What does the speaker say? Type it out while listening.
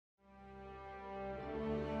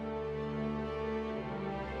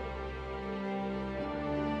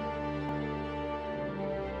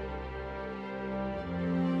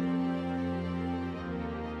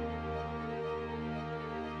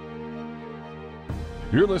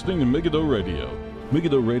You're listening to MEGIDDO Radio.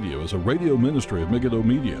 MEGIDDO Radio is a radio ministry of MEGIDDO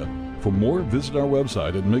Media. For more, visit our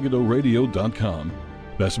website at megiddoradio.com.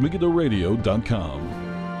 That's megiddoradio.com.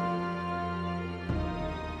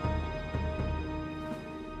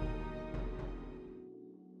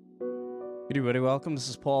 Good everybody, welcome. This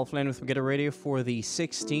is Paul Flynn with MEGIDDO Radio for the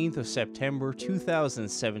 16th of September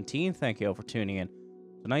 2017. Thank you all for tuning in.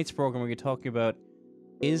 Tonight's program, we're going to be talking about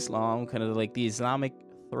Islam, kind of like the Islamic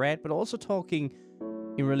threat, but also talking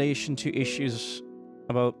in relation to issues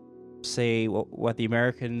about, say, what the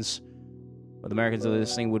Americans are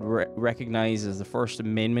listening would recognize as the First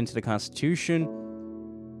Amendment to the Constitution,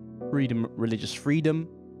 freedom, religious freedom,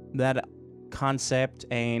 that concept,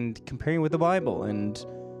 and comparing with the Bible. And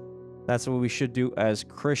that's what we should do as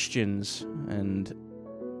Christians. And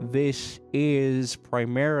this is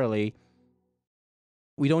primarily,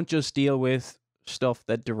 we don't just deal with stuff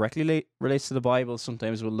that directly relates to the Bible.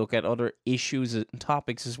 Sometimes we'll look at other issues and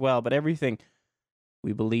topics as well, but everything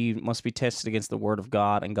we believe must be tested against the Word of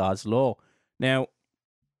God and God's law. Now,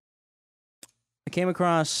 I came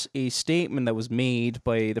across a statement that was made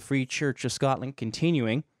by the Free Church of Scotland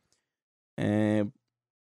continuing. A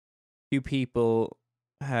few people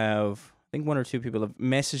have, I think one or two people have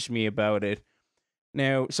messaged me about it.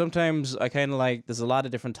 Now, sometimes I kind of like, there's a lot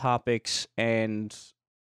of different topics, and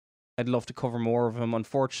I'd love to cover more of them.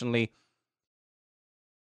 Unfortunately,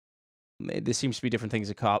 there seems to be different things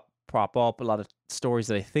that prop up. A lot of stories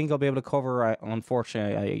that I think I'll be able to cover,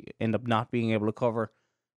 unfortunately, I end up not being able to cover,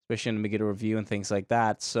 especially in the MEGIDDO review and things like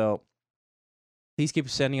that. So please keep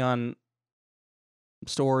sending on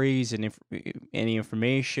stories and any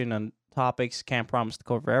information on topics. Can't promise to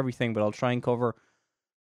cover everything, but I'll try and cover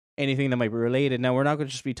anything that might be related. Now, we're not going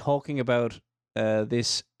to just be talking about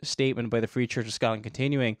this statement by the Free Church of Scotland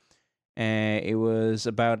continuing. It was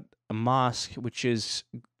about a mosque which has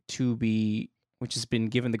been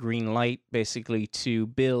given the green light, basically, to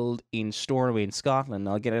build in Stornoway in Scotland.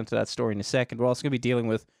 I'll get into that story in a second. We're also going to be dealing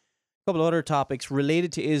with a couple of other topics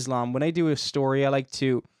related to Islam. When I do a story, I like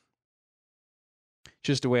to,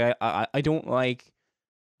 just the way I don't like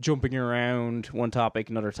jumping around one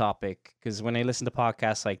topic, another topic, because when I listen to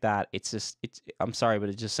podcasts like that, I'm sorry, but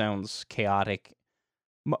it just sounds chaotic.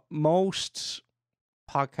 Most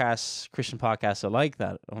podcasts, Christian podcasts, are like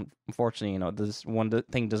that. Unfortunately, this one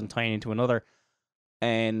thing doesn't tie into another,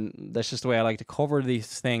 and that's just the way I like to cover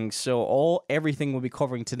these things. So everything we'll be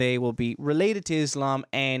covering today will be related to Islam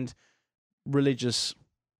and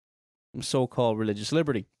so-called religious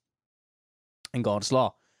liberty and God's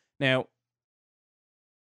law. Now,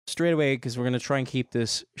 straight away, because we're going to try and keep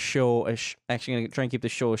this show, going to try and keep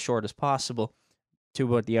this show as short as possible, to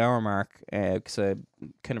about the hour mark, because I'm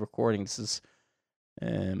kind of recording. This is,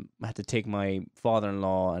 I had to take my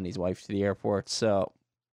father-in-law and his wife to the airport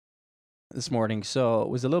this morning, so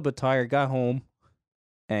was a little bit tired, got home,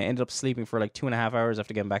 and ended up sleeping for like 2.5 hours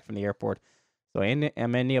after getting back from the airport. So I'm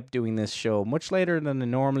ending up doing this show much later than I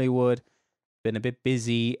normally would. Been a bit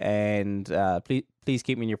busy, and please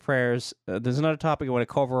keep me in your prayers. There's another topic I want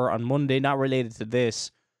to cover on Monday, not related to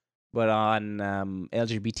this, but on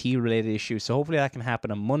LGBT-related issues. So hopefully that can happen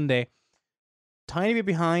on Monday. Tiny bit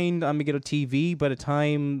behind on MEGIDDO TV by the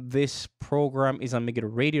time this program is on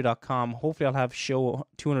megiddoradio.com. Hopefully I'll have show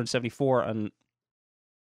 274 on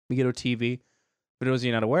MEGIDDO TV. For those of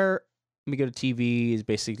you not aware, MEGIDDO TV is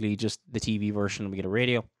basically just the TV version of MEGIDDO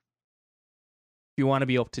Radio. If you want to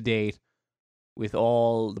be up to date with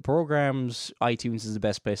all the programs, iTunes is the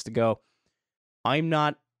best place to go. I'm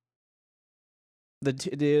not the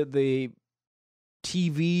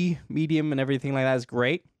TV medium and everything like that is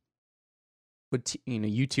great, but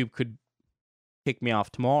YouTube could kick me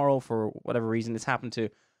off tomorrow for whatever reason. It's happened to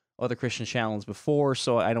other Christian channels before,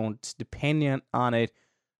 so I don't depend on it.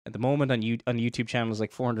 At the moment, on YouTube channel is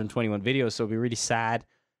like 421 videos, so it'd be really sad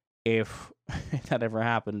if that ever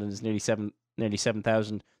happened. And there's nearly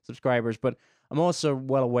 7,000 subscribers, but I'm also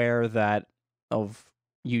well aware of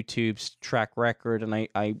YouTube's track record, and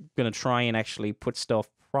I'm going to try and actually put stuff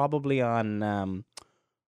probably on,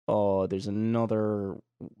 there's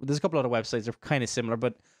a couple other websites that are kind of similar,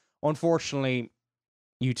 but unfortunately,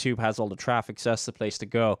 YouTube has all the traffic, so that's the place to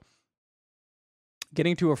go.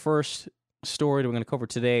 Getting to our first story that we're going to cover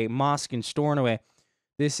today, Mosque in Stornoway.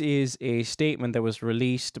 This is a statement that was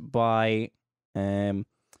released by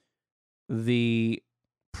the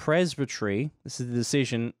Presbytery. This is the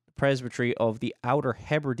decision. Presbytery of the Outer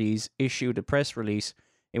Hebrides issued a press release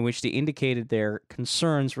in which they indicated their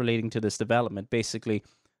concerns relating to this development, basically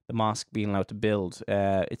the mosque being allowed to build.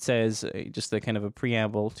 It says, just a kind of a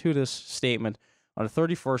preamble to this statement, on the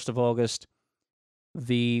 31st of August,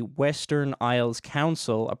 the Western Isles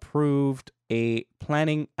Council approved a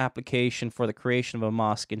planning application for the creation of a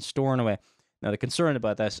mosque in Stornoway. Now, they're concerned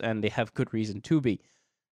about this, and they have good reason to be.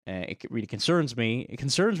 It really concerns me. It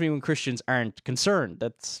concerns me when Christians aren't concerned.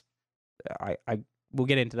 I will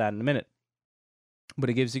get into that in a minute. But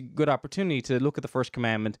it gives a good opportunity to look at the first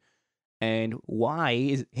commandment and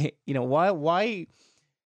why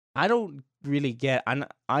I don't really get. And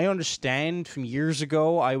I understand from years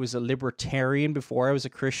ago I was a libertarian before I was a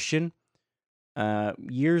Christian.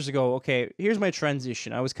 Years ago, okay, here's my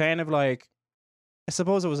transition. I was kind of like, I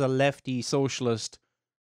suppose I was a lefty socialist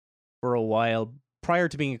for a while prior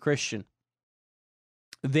to being a Christian.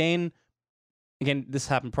 Then, again, this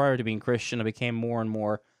happened prior to being Christian. I became more and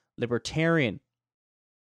more libertarian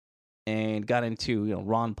and got into,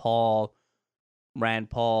 Rand Paul, the,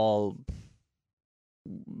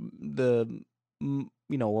 what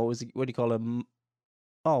do you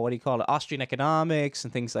call it? Austrian economics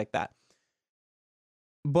and things like that.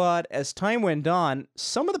 But as time went on,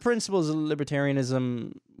 some of the principles of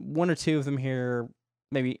libertarianism, one or two of them here,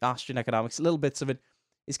 maybe Austrian economics, little bits of it,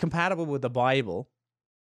 is compatible with the Bible.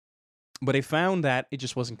 But I found that it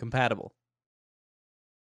just wasn't compatible.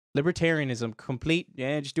 Libertarianism,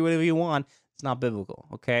 just do whatever you want. It's not biblical,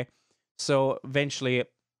 okay? So eventually,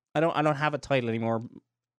 I don't have a title anymore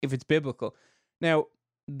if it's biblical. Now,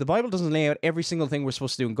 the Bible doesn't lay out every single thing we're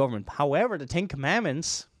supposed to do in government. However, the Ten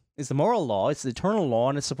Commandments is the moral law, it's the eternal law,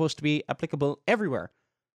 and it's supposed to be applicable everywhere.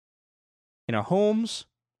 In our homes,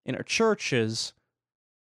 in our churches,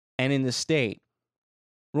 and in the state.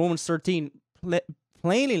 Romans 13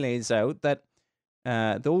 plainly lays out that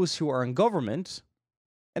those who are in government,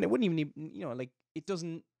 and it wouldn't even, it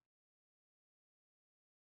doesn't,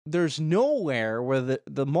 there's nowhere where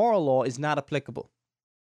the moral law is not applicable.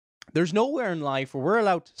 There's nowhere in life where we're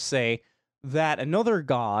allowed to say that another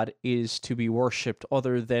God is to be worshipped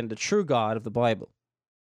other than the true God of the Bible.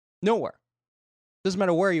 Nowhere. Doesn't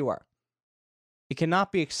matter where you are. It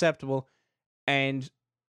cannot be acceptable. And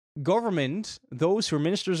government, those who are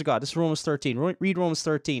ministers of God, this is Romans 13. Read Romans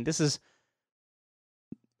 13. This is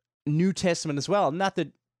New Testament as well. Not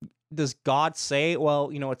that, does God say,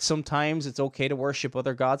 well, sometimes it's okay to worship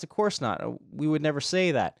other gods? Of course not. We would never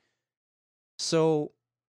say that. So,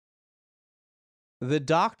 the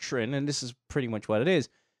doctrine, and this is pretty much what it is,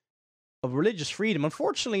 of religious freedom,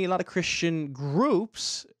 unfortunately, a lot of Christian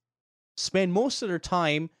groups spend most of their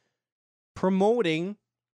time promoting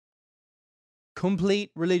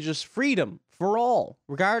complete religious freedom for all,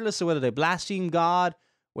 regardless of whether they blaspheme God,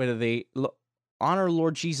 whether they honor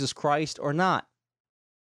Lord Jesus Christ or not.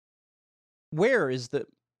 Where is the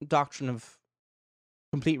doctrine of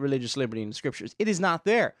complete religious liberty in the scriptures? It is not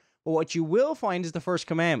there. But what you will find is the first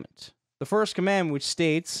commandment. The first commandment, which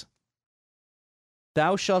states,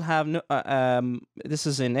 thou shalt have no, this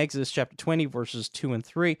is in Exodus chapter 20, verses 2 and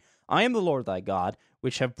 3. I am the Lord thy God,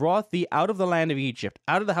 which have brought thee out of the land of Egypt,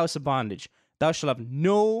 out of the house of bondage. Thou shalt have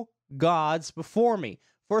no gods before me.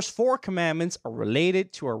 First four commandments are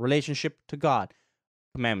related to our relationship to God.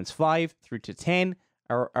 Commandments 5 through to 10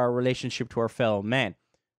 are our relationship to our fellow man.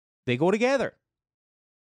 They go together.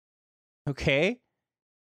 Okay?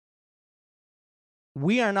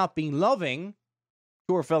 We are not being loving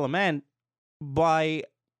to our fellow man by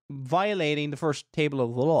violating the first table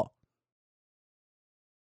of the law.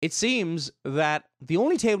 It seems that the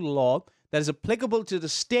only table of the law that is applicable to the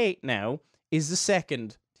state now is the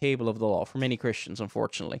second table of the law for many Christians,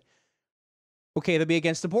 unfortunately. Okay, they'll be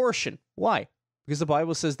against abortion. Why? Because the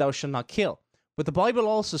Bible says thou shalt not kill. But the Bible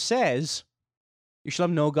also says you shall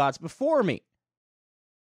have no gods before me.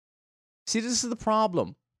 See, this is the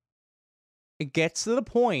problem. It gets to the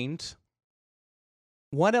point,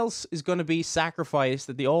 what else is going to be sacrificed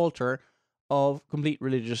at the altar of complete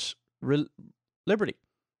religious liberty?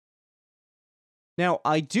 Now,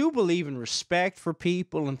 I do believe in respect for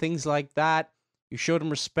people and things like that. You show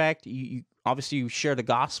them respect. You obviously you share the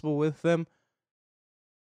gospel with them.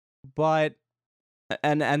 But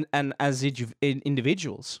and as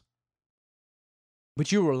individuals,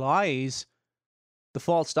 but you realize the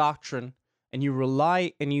false doctrine, and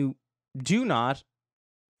you do not,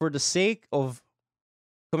 for the sake of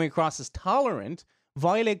coming across as tolerant,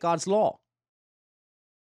 violate God's law.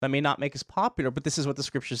 That may not make us popular, but this is what the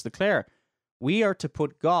scriptures declare. We are to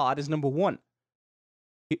put God as number one.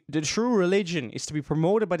 The true religion is to be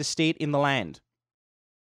promoted by the state in the land.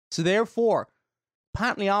 So therefore,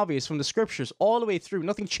 patently obvious from the scriptures all the way through,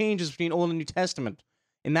 nothing changes between Old and New Testament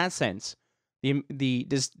in that sense.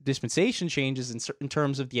 This dispensation changes in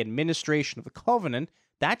terms of the administration of the covenant.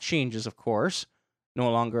 That changes, of course.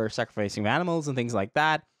 No longer sacrificing animals and things like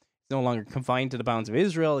that. It's no longer confined to the bounds of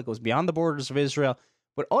Israel. It goes beyond the borders of Israel.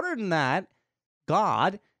 But other than that,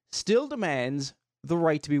 God still demands the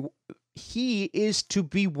right to be. He is to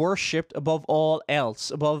be worshipped above all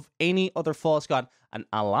else, above any other false god. And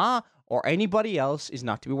Allah or anybody else is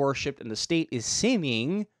not to be worshipped, and the state is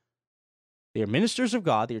sinning. They are ministers of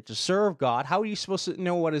God. They are to serve God. How are you supposed to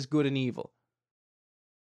know what is good and evil?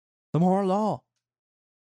 The moral law.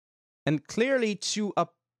 And clearly to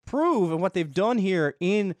approve, and what they've done here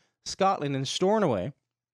in Scotland and Stornoway,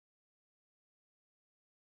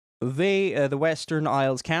 they, the Western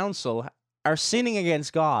Isles Council, are sinning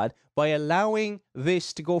against God by allowing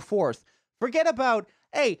this to go forth. Forget about,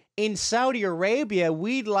 hey, in Saudi Arabia,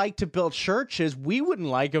 we'd like to build churches. We wouldn't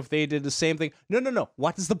like if they did the same thing. No.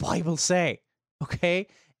 What does the Bible say? Okay?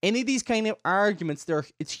 Any of these kind of arguments,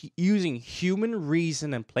 it's using human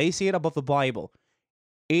reason and placing it above the Bible.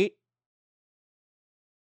 It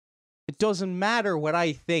doesn't matter what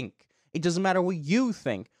I think. It doesn't matter what you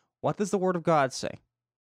think. What does the Word of God say?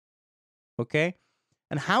 Okay?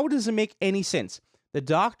 And how does it make any sense? The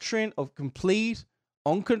doctrine of complete,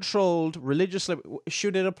 uncontrolled religious liberty,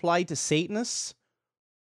 should it apply to Satanists?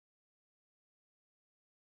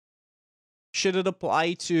 Should it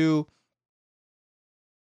apply to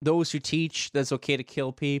those who teach that it's okay to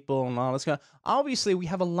kill people and all this kind of... Obviously, we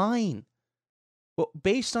have a line. But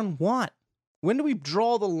based on what? When do we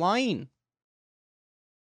draw the line?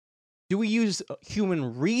 Do we use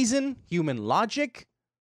human reason, human logic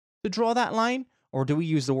to draw that line? Or do we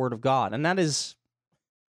use the Word of God? And this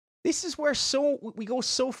is where we go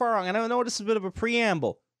so far wrong. And I know this is a bit of a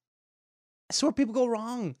preamble. That's where people go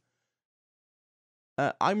wrong.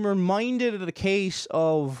 I'm reminded of the case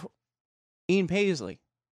of Ian Paisley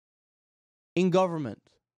in government.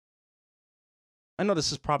 I know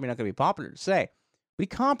this is probably not going to be popular to say, but he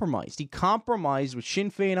compromised. He compromised with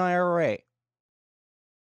Sinn Féin IRA.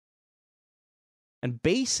 And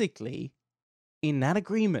basically, in that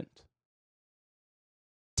agreement,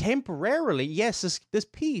 temporarily, yes, this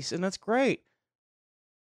peace, and that's great.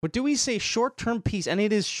 But do we say short-term peace? And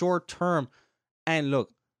it is short-term. And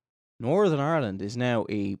look, Northern Ireland is now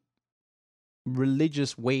a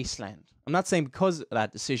religious wasteland. I'm not saying because of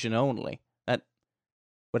that decision only,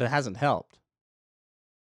 but it hasn't helped.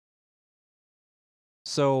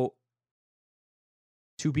 So,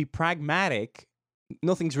 to be pragmatic,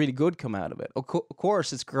 nothing's really good come out of it. Of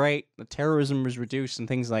course, it's great. The terrorism was reduced and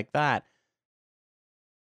things like that.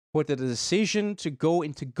 But the decision to go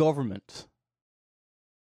into government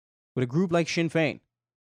with a group like Sinn Féin,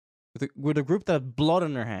 with a group that have blood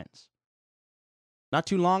on their hands. Not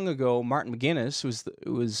too long ago, Martin McGuinness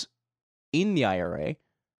was in the IRA.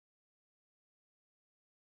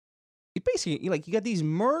 It basically, like, you got these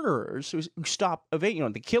murderers who stop, they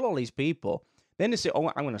kill all these people. Then they say,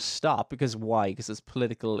 oh, I'm going to stop. Because why? Because it's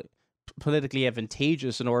politically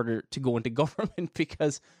advantageous in order to go into government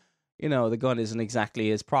because, the gun isn't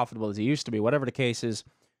exactly as profitable as it used to be, whatever the case is.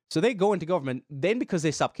 So they go into government. Then because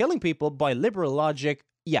they stop killing people, by liberal logic,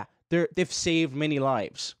 yeah, they've saved many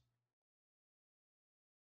lives.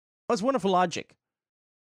 That's wonderful logic.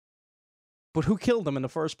 But who killed them in the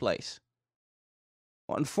first place?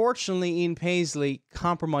 Well, unfortunately, Ian Paisley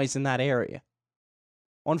compromised in that area.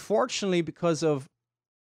 Unfortunately, because of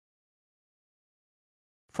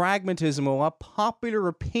pragmatism or what popular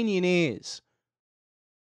opinion is,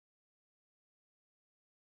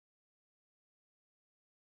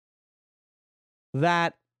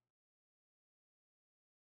 that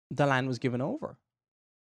the land was given over.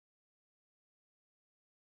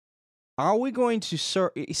 Are we going to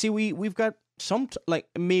see? We've got some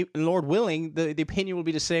Lord willing, the opinion will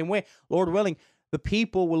be the same way. Lord willing, the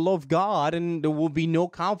people will love God and there will be no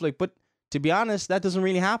conflict. But to be honest, that doesn't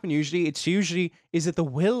really happen usually. Is it the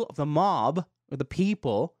will of the mob or the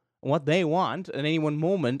people and what they want at any one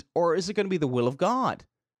moment, or is it going to be the will of God?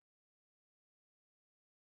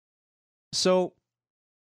 So,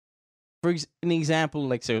 for an example,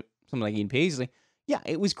 something like Ian Paisley, yeah,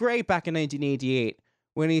 it was great back in 1988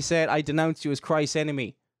 when he said, "I denounce you as Christ's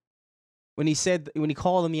enemy." When he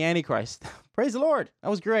called him the Antichrist, praise the Lord, that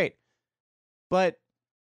was great. But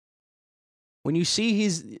when you see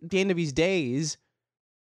the end of his days,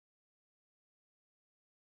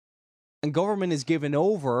 and government is given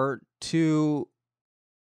over to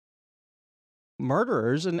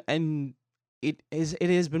murderers, and it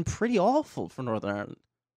has been pretty awful for Northern Ireland.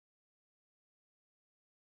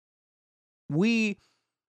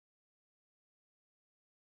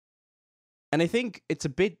 And I think it's a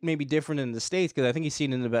bit maybe different in the States, because I think he's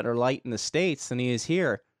seen in a better light in the States than he is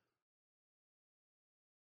here.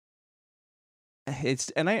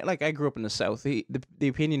 I grew up in the South. The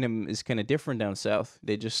opinion is kind of different down South.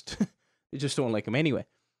 They just don't like him anyway.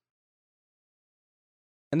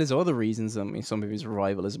 And there's other reasons. I mean, some of his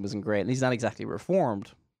revivalism isn't great, and he's not exactly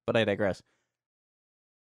reformed, but I digress.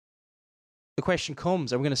 The question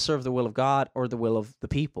comes, are we going to serve the will of God or the will of the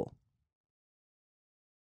people?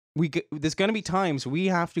 There's going to be times we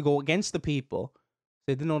have to go against the people,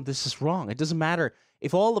 say, no, this is wrong. It doesn't matter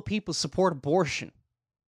if all the people support abortion.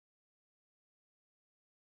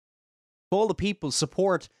 If all the people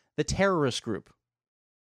support the terrorist group,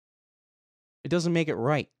 it doesn't make it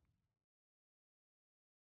right.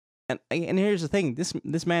 And here's the thing: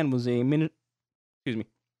 this man was a minister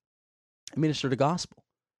of the gospel.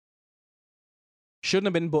 Shouldn't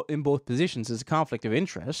have been in both positions. There's a conflict of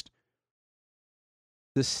interest.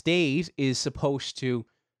 The state is supposed to,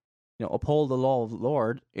 uphold the law of the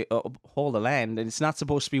Lord, uphold the land, and it's not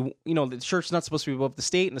supposed to be, the church's not supposed to be above the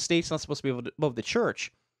state, and the state's not supposed to be above the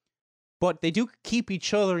church. But they do keep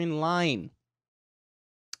each other in line.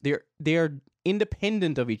 They're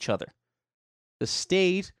independent of each other. The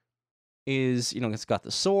state is, it's got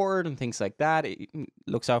the sword and things like that. It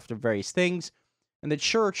looks after various things. And the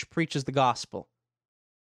church preaches the gospel.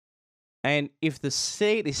 And if the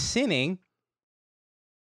state is sinning,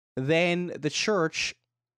 then the church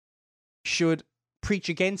should preach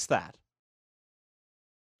against that.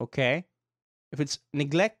 Okay? If it's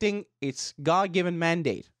neglecting its God-given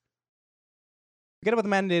mandate. Forget about the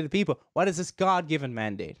mandate of the people. What is this God-given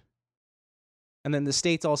mandate? And then the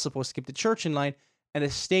state's also supposed to keep the church in line, and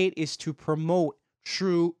the state is to promote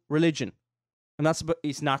true religion. And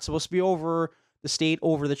it's not supposed to be over the state,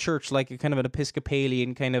 over the church, like a kind of an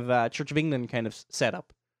Episcopalian kind of Church of England kind of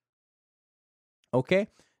setup. Okay?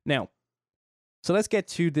 Now, so let's get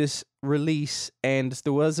to this release, and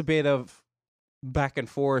there was a bit of back and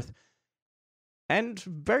forth and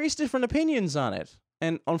various different opinions on it.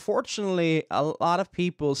 And unfortunately, a lot of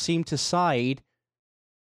people seem to side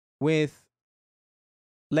with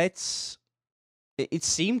it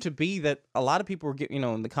seemed to be that a lot of people were,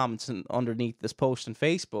 in the comments and underneath this post on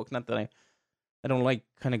Facebook, not that I don't like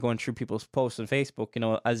kind of going through people's posts on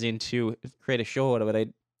Facebook, as in to create a show out of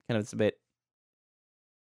it.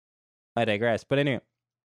 I digress. But anyway,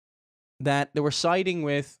 that they were siding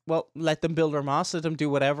with, well, let them build their mosque, let them do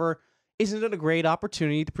whatever. Isn't it a great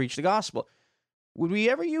opportunity to preach the gospel? Would we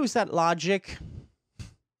ever use that logic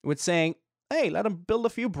with saying, hey, let them build a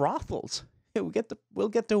few brothels? We'll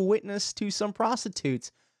get to witness to some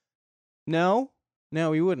prostitutes. No,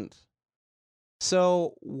 we wouldn't.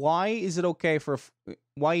 So why is it okay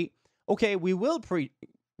okay, we will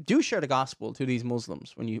do share the gospel to these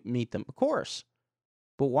Muslims when you meet them, of course.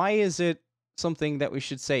 But why is it something that we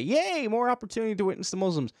should say, yay, more opportunity to witness the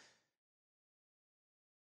Muslims?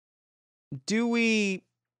 If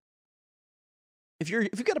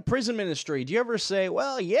you've got a prison ministry, do you ever say,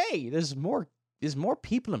 well, yay, there's more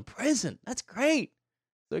people in prison. That's great.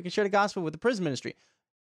 So we can share the gospel with the prison ministry.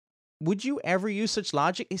 Would you ever use such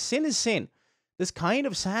logic? Sin is sin. This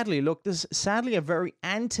is sadly a very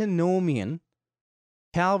antinomian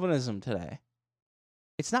Calvinism today.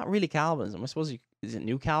 It's not really Calvinism. I suppose is it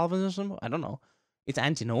New Calvinism? I don't know. It's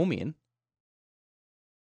antinomian.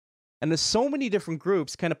 And there's so many different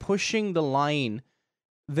groups kind of pushing the line.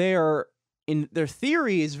 Their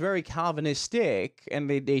theory is very Calvinistic, and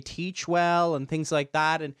they teach well and things like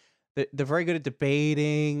that, and they're very good at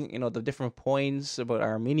debating, the different points about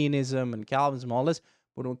Arminianism and Calvinism, all this.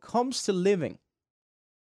 But when it comes to living,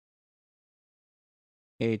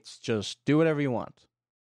 it's just do whatever you want.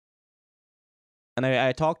 And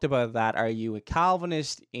I talked about that. Are you a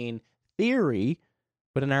Calvinist in theory,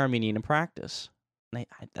 but an Arminian in practice? And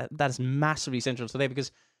that is massively central today,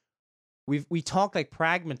 because we talk like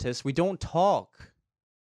pragmatists. We don't talk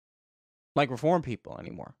like Reformed people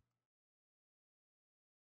anymore.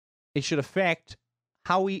 It should affect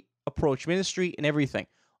how we approach ministry and everything.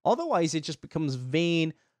 Otherwise, it just becomes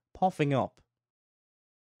vain puffing up.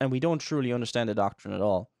 And we don't truly understand the doctrine at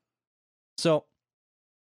all. So,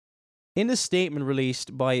 in this statement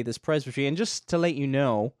released by this presbytery, and just to let you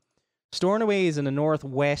know, Stornoway is in the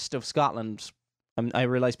northwest of Scotland. I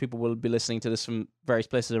realize people will be listening to this from various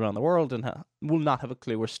places around the world and will not have a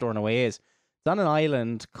clue where Stornoway is. It's on an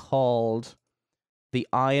island called the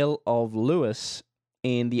Isle of Lewis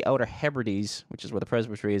in the Outer Hebrides, which is where the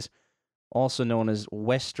presbytery is, also known as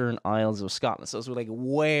Western Isles of Scotland. So it's like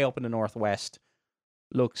way up in the northwest.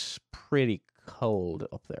 Looks pretty cold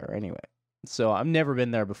up there anyway. So I've never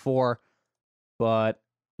been there before, but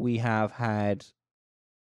we have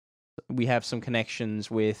some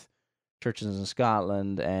connections with churches in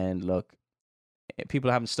Scotland, and look,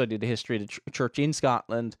 people haven't studied the history of the church in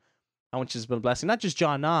Scotland, how much has been a blessing. Not just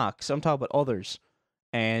John Knox, I'm talking about others,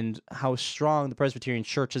 and how strong the Presbyterian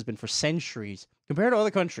Church has been for centuries compared to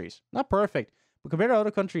other countries. Not perfect, But compared to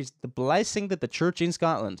other countries, the blessing that the church in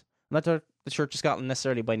Scotland, not the Church of Scotland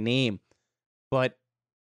necessarily by name, but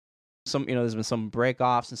there's been some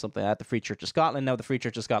break-offs and something like that. The Free Church of Scotland, now the Free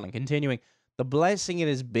Church of Scotland continuing. The blessing it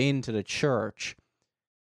has been to the church,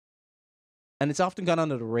 and it's often gone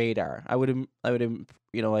under the radar. I would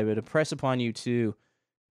impress upon you to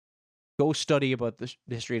go study about the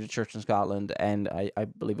history of the church in Scotland, and I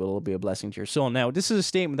believe it will be a blessing to your soul. Now, this is a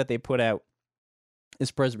statement that they put out.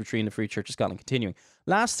 It's Presbytery in the Free Church of Scotland continuing.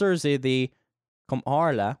 Last Thursday, the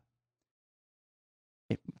Comharla,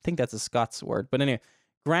 I think that's a Scots word, but anyway,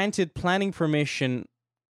 granted planning permission.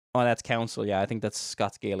 Oh, that's council. Yeah, I think that's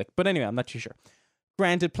Scots Gaelic. But anyway, I'm not too sure.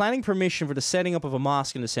 Granted planning permission for the setting up of a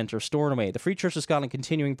mosque in the centre of Stornoway. The Free Church of Scotland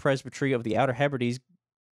continuing Presbytery of the Outer Hebrides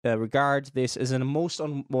regards this as a most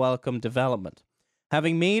unwelcome development.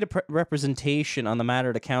 Having made a representation on the matter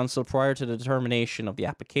to the council prior to the determination of the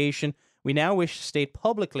application, we now wish to state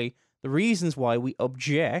publicly the reasons why we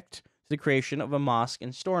object to the creation of a mosque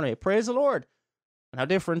in Stornoway. Praise the Lord! And how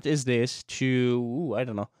different is this to, I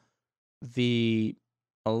don't know,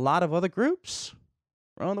 a lot of other groups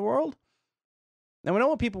around the world? Now, we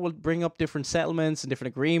know people will bring up different settlements and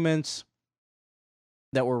different agreements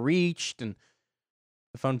that were reached and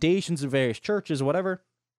the foundations of various churches or whatever.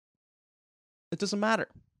 It doesn't matter.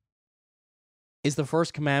 Is the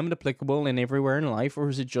first commandment applicable in everywhere in life, or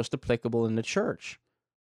is it just applicable in the church?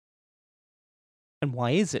 And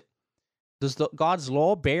why is it? Does God's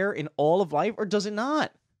law bear in all of life, or does it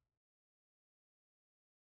not?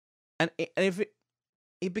 And if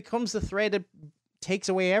it becomes the thread that takes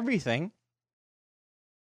away everything.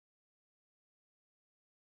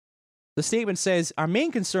 The statement says, our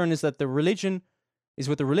main concern is that the religion is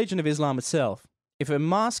with the religion of Islam itself. If a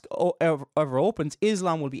mosque ever opens,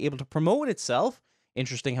 Islam will be able to promote itself.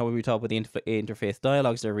 Interesting how we talked about the interfaith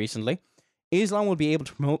dialogues there recently. Islam will be able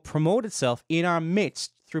to promote itself in our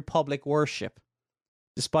midst through public worship,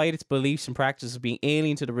 despite its beliefs and practices being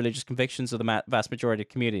alien to the religious convictions of the vast majority of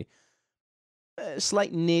the community.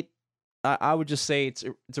 Slight nit, I would just say it's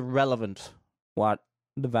irrelevant what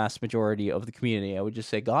the vast majority of the community. I would just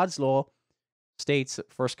say God's law states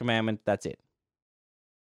first commandment, that's it.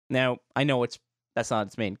 Now, I know that's not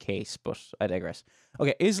its main case, but I digress.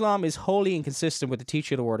 Okay, Islam is wholly inconsistent with the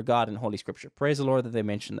teaching of the Word of God in Holy Scripture. Praise the Lord that they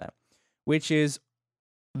mentioned that. Which is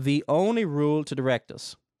the only rule to direct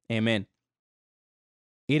us. Amen.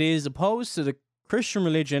 It is opposed to the Christian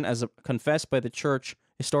religion as confessed by the Church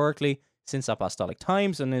historically since apostolic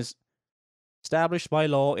times and is established by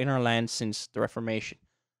law in our land since the Reformation.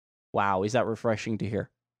 Wow, is that refreshing to hear?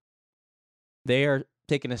 They are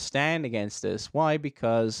taking a stand against this. Why?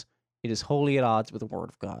 Because it is wholly at odds with the Word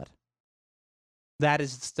of God. That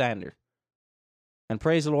is the standard. And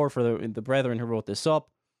praise the Lord for the brethren who wrote this up.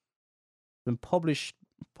 Been published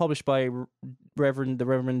by the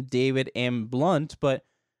Reverend David M. Blunt, but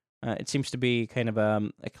it seems to be kind of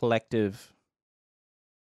a collective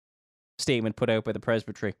statement put out by the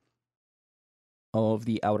Presbytery of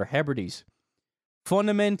the Outer Hebrides.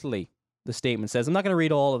 Fundamentally, the statement says, I'm not going to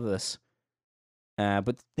read all of this,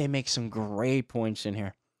 but they make some great points in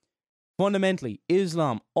here. Fundamentally,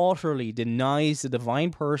 Islam utterly denies the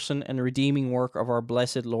divine person and redeeming work of our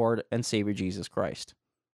blessed Lord and Savior Jesus Christ,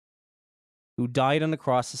 who died on the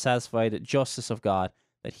cross to satisfy the justice of God,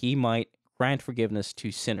 that he might grant forgiveness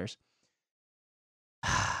to sinners.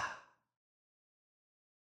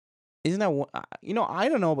 Isn't that, I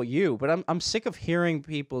don't know about you, but I'm sick of hearing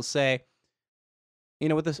people say,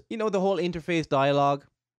 with this, the whole interfaith dialogue,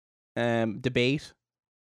 debate.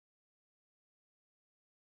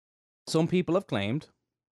 Some people have claimed,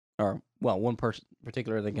 or, one person in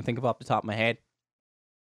particular that I can think of off the top of my head,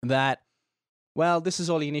 that, this is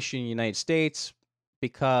only an issue in the United States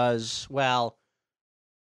because,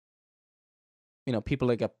 people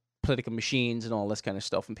like got political machines and all this kind of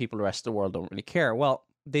stuff, and people the rest of the world don't really care. Well,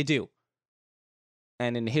 they do.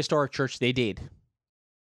 And in the historic church, they did.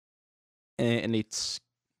 And it's,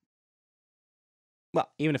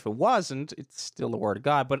 even if it wasn't, it's still the Word of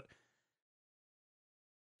God. But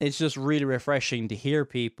it's just really refreshing to hear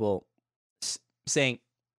people saying,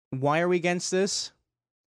 why are we against this?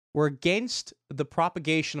 We're against the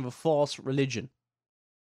propagation of a false religion.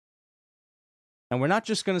 And we're not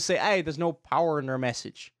just going to say, hey, there's no power in their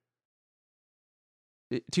message.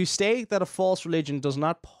 To state that a false religion does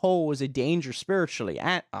not pose a danger spiritually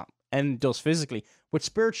and does physically, but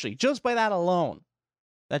spiritually, just by that alone,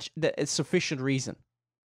 that is sufficient reason.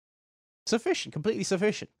 Sufficient, completely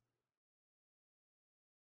sufficient.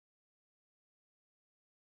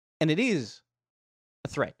 And it is a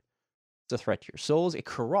threat. It's a threat to your souls. It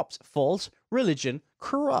corrupts. False religion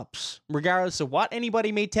corrupts, regardless of what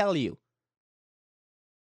anybody may tell you.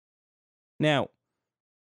 Now,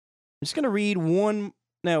 I'm just going to read one.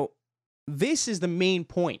 Now, this is the main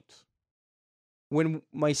point. When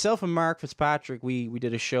myself and Mark Fitzpatrick, we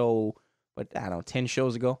did a show, but I don't know, 10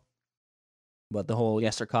 shows ago, about the whole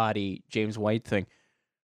Yasir Qadhi, James White thing.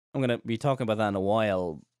 I'm going to be talking about that in a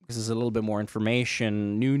while, because there's a little bit more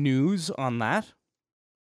information, new news on that.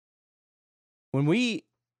 When we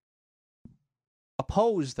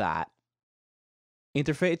opposed that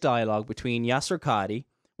interfaith dialogue between Yasir Qadhi,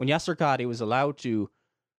 when Yasir Qadhi was allowed to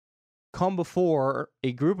come before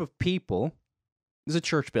a group of people, it was a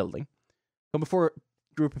church building, come before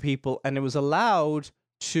a group of people, and it was allowed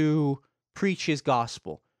to preach his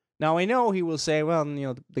gospel. Now, I know he will say, well,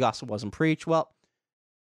 the gospel wasn't preached. Well,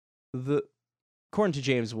 according to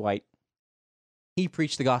James White, he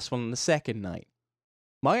preached the gospel on the second night.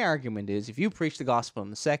 My argument is, if you preach the gospel on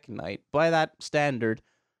the second night, by that standard,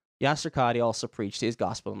 Yasir Qadhi also preached his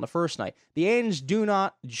gospel on the first night. The ends do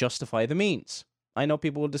not justify the means. I know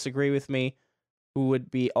people will disagree with me, who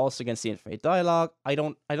would be also against the interfaith dialogue. I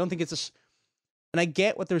don't think it's and I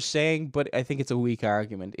get what they're saying, but I think it's a weak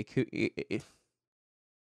argument. It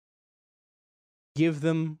give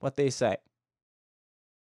them what they say.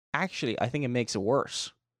 Actually, I think it makes it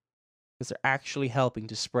worse, because they're actually helping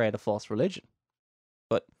to spread a false religion.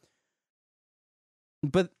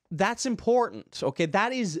 But that's important, okay?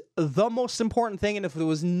 That is the most important thing, and if there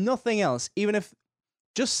was nothing else, even if,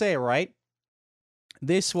 just say, right,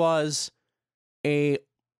 this was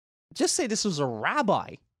just say this was a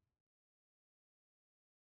rabbi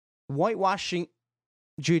whitewashing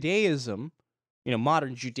Judaism,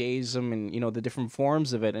 modern Judaism and, the different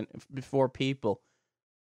forms of it and before people,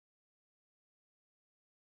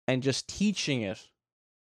 and just teaching it,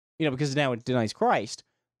 because now it denies Christ.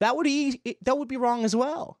 That would be wrong as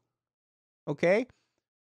well. Okay?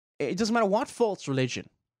 It doesn't matter what false religion,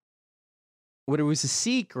 whether it was a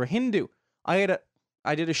Sikh or a Hindu. I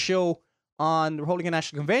did a show on the holding a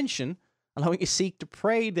national convention, allowing a Sikh to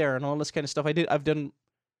pray there and all this kind of stuff. I've done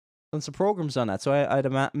some programs on that, so I had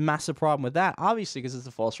a massive problem with that, obviously, because it's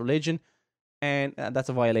a false religion, and that's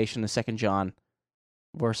a violation of 2 John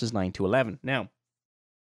verses 9 to 11. Now,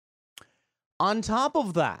 on top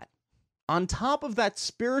of that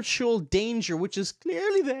spiritual danger, which is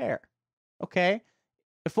clearly there, okay?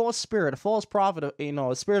 A false spirit, a false prophet,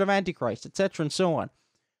 a spirit of Antichrist, etc., and so on.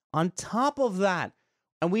 On top of that,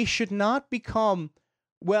 and we should not become,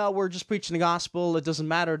 well, we're just preaching the gospel, it doesn't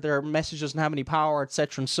matter, their message doesn't have any power,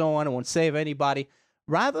 etc., and so on, it won't save anybody.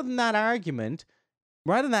 Rather than that,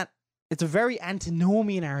 it's a very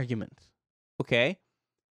antinomian argument, okay?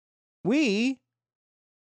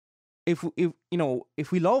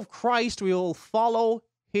 If we love Christ, we will follow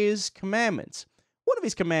his commandments. One of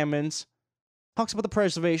his commandments talks about the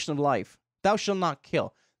preservation of life. Thou shalt not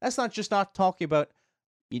kill. That's not just not talking about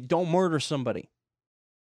you don't murder somebody.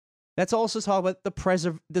 That's also talking about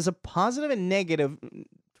there's a positive and negative to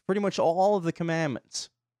pretty much all of the commandments.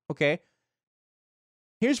 Okay?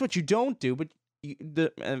 Here's what you don't do, but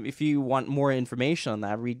if you want more information on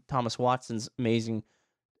that, read Thomas Watson's amazing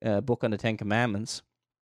book on the 10 Commandments,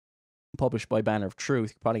 published by Banner of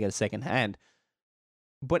Truth. You can probably get a second hand.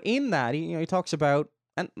 But in that, he talks about,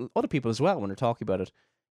 and other people as well when they're talking about it,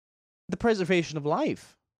 the preservation of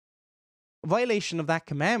life. A violation of that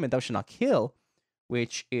commandment, thou shalt not kill,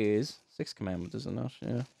 which is 6th commandment, is it not?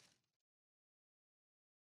 Yeah.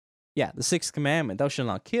 Yeah, the 6th commandment, thou shalt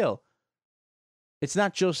not kill. It's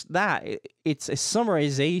not just that. It's a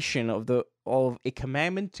summarization of a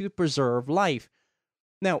commandment to preserve life.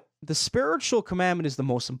 Now, the spiritual commandment is the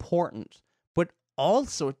most important, but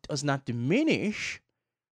also it does not diminish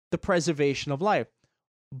the preservation of life.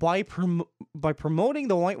 By promoting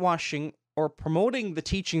the whitewashing or promoting the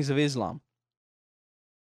teachings of Islam,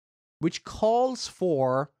 which calls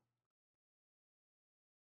for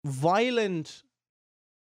violent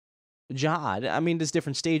jihad. I mean, there's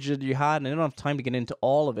different stages of jihad, and I don't have time to get into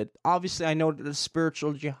all of it. Obviously, I know that the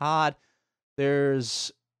spiritual jihad,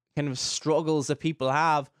 there's kind of struggles that people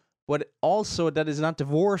have, but also that is not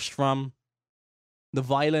divorced from the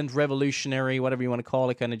violent, revolutionary, whatever you want to call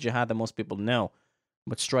it, kind of jihad that most people know,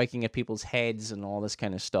 but striking at people's heads and all this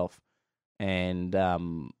kind of stuff. And,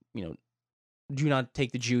 do not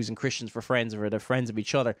take the Jews and Christians for friends, or they're friends of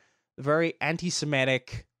each other. Very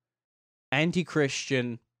anti-Semitic,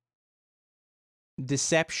 anti-Christian,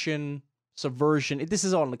 deception, subversion. This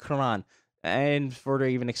is all in the Quran, and further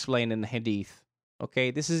even explained in the Hadith.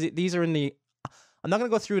 Okay, these are in the. I'm not going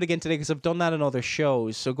to go through it again today because I've done that in other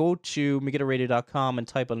shows. So go to megiddoradio.com and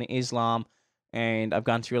type in Islam, and I've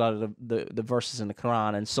gone through a lot of the verses in the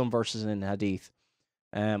Quran and some verses in the Hadith.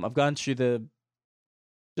 I've gone through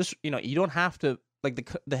you don't have to like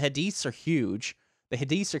the hadiths are huge. The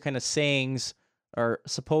hadiths are kind of sayings, or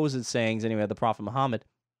supposed sayings anyway, of the Prophet Muhammad.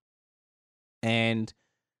 And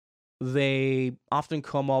they often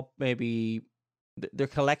come up, maybe their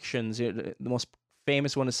collections. The most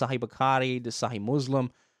famous one is Sahih Bukhari, the Sahih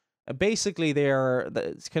Muslim. Basically,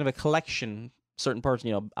 it's kind of a collection. Certain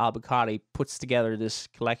person, Al-Bukhari puts together this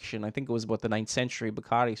collection. I think it was about the 9th century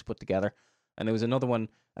Bukhari's put together. And there was another one,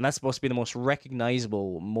 and that's supposed to be the most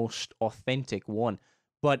recognizable, most authentic one.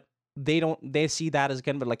 But they see that as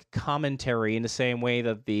kind of like a commentary, in the same way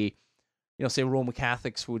that say Roman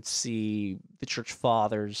Catholics would see the Church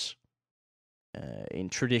Fathers in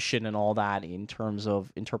tradition and all that, in terms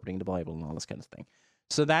of interpreting the Bible and all this kind of thing.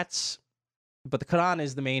 So but the Quran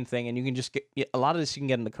is the main thing, and you can just get a lot of this you can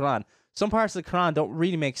get in the Quran. Some parts of the Quran don't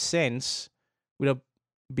really make sense without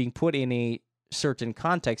being put in a certain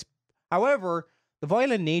context. However, the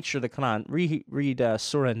violent nature of the Quran, read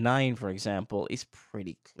Surah 9, for example, is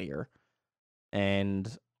pretty clear. And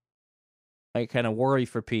I kind of worry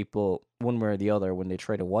for people, one way or the other, when they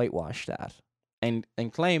try to whitewash that. And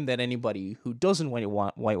claim that anybody who doesn't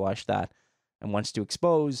whitewash that and wants to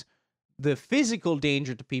expose the physical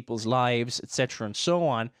danger to people's lives, etc., and so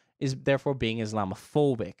on, is therefore being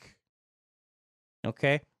Islamophobic.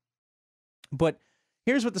 Okay? But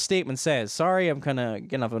here's what the statement says. Sorry, I'm kind of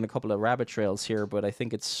getting off on a couple of rabbit trails here, but I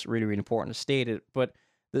think it's really, really important to state it. But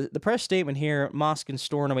the press statement here, Mosque in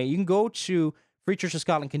Stornoway, you can go to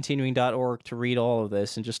freechurchofscotlandcontinuing.org to read all of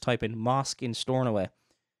this, and just type in Mosque in Stornoway.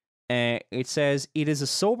 It says, it is a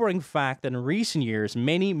sobering fact that in recent years,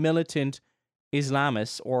 many militant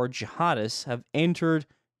Islamists or jihadists have entered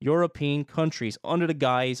European countries under the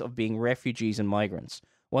guise of being refugees and migrants.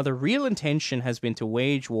 While their real intention has been to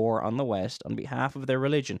wage war on the West on behalf of their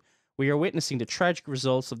religion, we are witnessing the tragic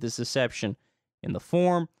results of this deception in the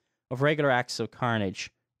form of regular acts of carnage,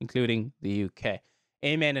 including the UK.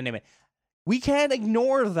 Amen and amen. We can't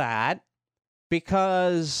ignore that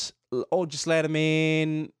because, just let them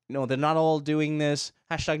in. They're not all doing this.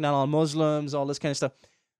 Hashtag not all Muslims, all this kind of stuff.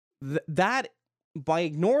 That, by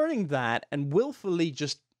ignoring that and willfully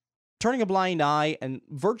just turning a blind eye and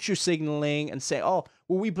virtue signaling and say,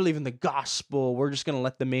 we believe in the gospel, we're just going to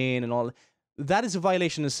let them in and all that is a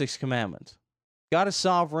violation of the 6th commandment. God is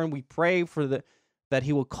sovereign. We pray for that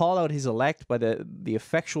he will call out his elect by the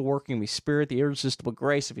effectual working of his Spirit, the irresistible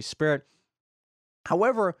grace of his Spirit.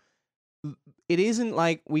 However, it isn't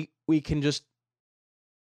like we can just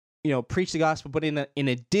preach the gospel, but in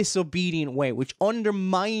a disobedient way, which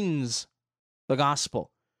undermines the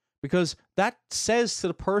gospel. Because that says to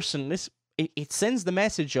the person, it sends the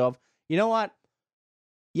message of, you know what?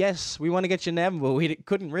 Yes, we want to get you in heaven, but we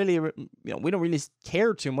couldn't really, we don't really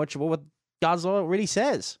care too much about what God's law really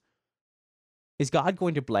says. Is God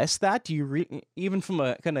going to bless that? Do you even from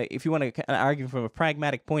a kind of, if you want to argue from a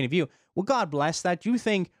pragmatic point of view, will God bless that? Do you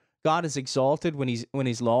think God is exalted when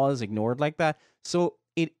his law is ignored like that? So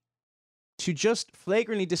to just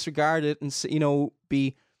flagrantly disregard it and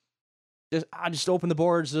be just open the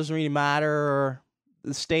borders, doesn't really matter, or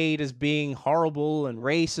the state is being horrible and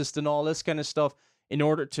racist and all this kind of stuff in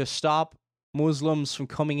order to stop Muslims from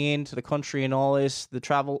coming into the country and all this,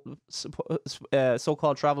 the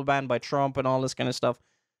so-called travel ban by Trump and all this kind of stuff.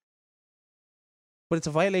 But it's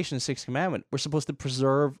a violation of the 6th commandment. We're supposed to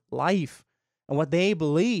preserve life. And what they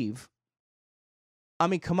believe, I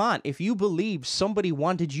mean, come on, if you believe somebody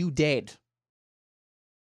wanted you dead,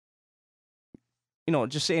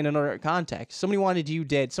 just say in another context, somebody wanted you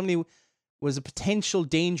dead, somebody was a potential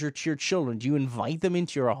danger to your children, do you invite them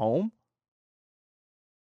into your home?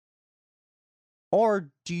 Or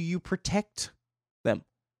do you protect them?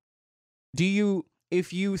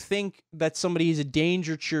 If you think that somebody is a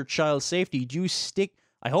danger to your child's safety, do you stick,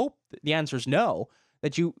 I hope the answer is no,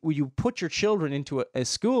 that you put your children into a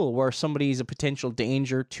school where somebody is a potential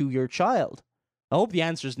danger to your child? I hope the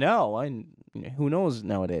answer is no, and who knows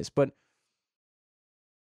nowadays, but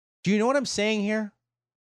do you know what I'm saying here?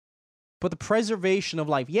 But the preservation of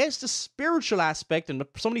life. Yes, the spiritual aspect and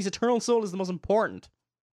somebody's eternal soul is the most important.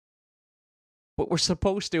 But we're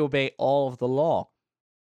supposed to obey all of the law.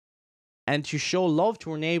 And to show love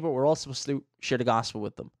to our neighbor, we're also supposed to share the gospel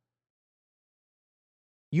with them.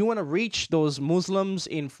 You want to reach those Muslims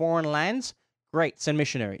in foreign lands? Great, send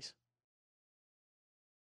missionaries.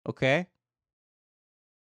 Okay?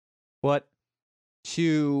 But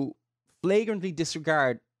to flagrantly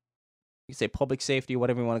disregard, you say public safety,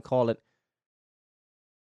 whatever you want to call it,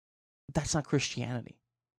 that's not Christianity.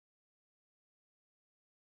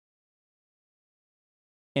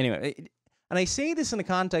 Anyway, and I say this in the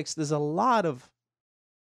context, there's a lot of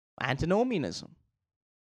antinomianism.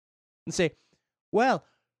 And say, well,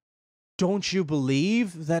 don't you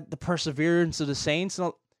believe that the perseverance of the saints?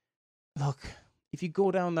 And look, if you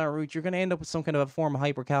go down that route, you're going to end up with some kind of a form of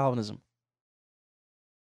hyper-Calvinism.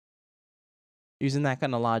 Using that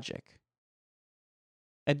kind of logic.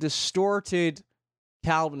 A distorted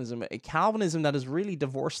Calvinism. A Calvinism that is really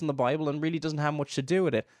divorced from the Bible and really doesn't have much to do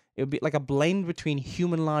with it. It would be like a blend between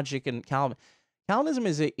human logic and Calvin. Calvinism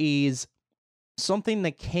is something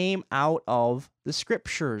that came out of the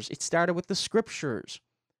scriptures. It started with the scriptures.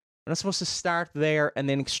 We're not supposed to start there and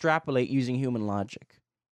then extrapolate using human logic.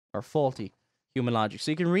 Or faulty human logic.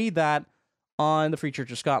 So you can read that on the Free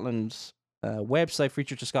Church of Scotland's website,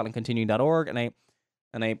 freechurchofscotlandcontinuing.org,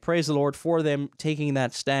 and I praise the Lord for them taking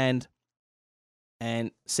that stand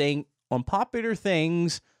and saying unpopular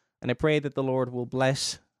things, and I pray that the Lord will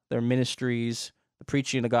bless their ministries, the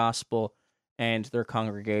preaching of the gospel, and their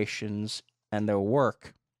congregations and their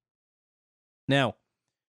work. Now,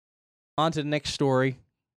 on to the next story.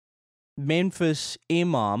 Memphis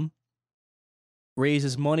Imam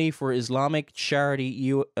raises money for Islamic charity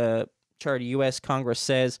U.S. Congress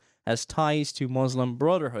says has ties to Muslim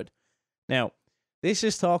Brotherhood. Now, this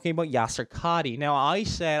is talking about Yasir Qadhi. Now, I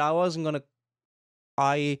said I wasn't going to...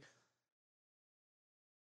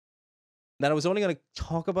 that I was only going to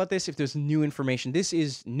talk about this if there's new information. This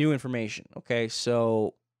is new information, okay?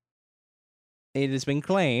 So, it has been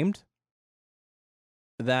claimed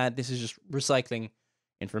that this is just recycling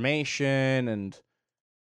information and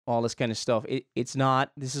all this kind of stuff. It's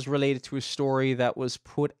not. This is related to a story that was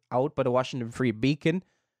put out by the Washington Free Beacon,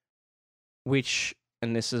 which,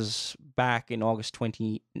 and this is back in August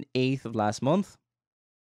 28th of last month.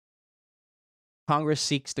 Congress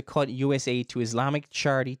seeks to cut U.S. aid to Islamic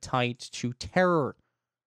charity tied to terror.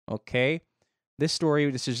 Okay? This story,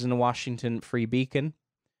 this is in the Washington Free Beacon.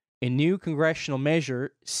 A new congressional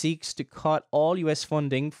measure seeks to cut all U.S.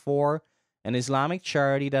 funding for an Islamic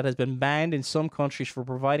charity that has been banned in some countries for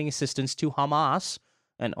providing assistance to Hamas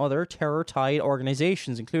and other terror-tied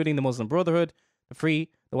organizations, including the Muslim Brotherhood, the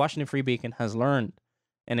Washington Free Beacon has learned.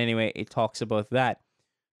 And anyway, it talks about that.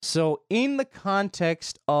 So in the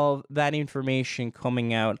context of that information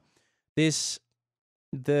coming out, the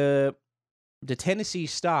Tennessee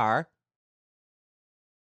Star,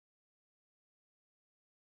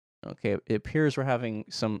 okay, it appears we're having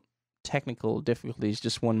some technical difficulties.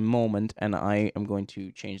 Just one moment, and I am going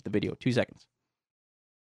to change the video. 2 seconds.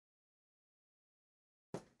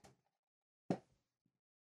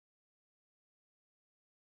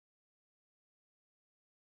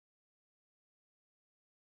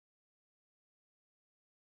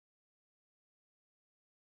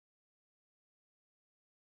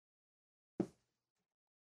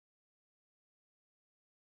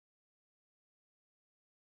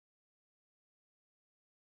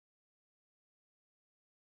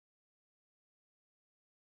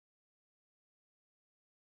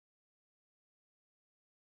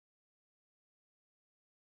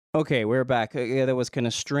 Okay, we're back. Yeah, that was kind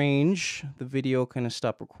of strange. The video kind of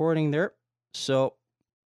stopped recording there. So,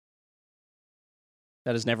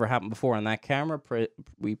 that has never happened before on that camera.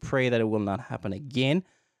 We pray that it will not happen again.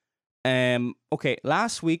 Okay,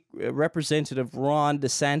 last week, Representative Ron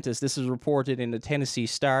DeSantis, this is reported in the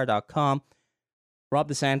TennesseeStar.com. Rob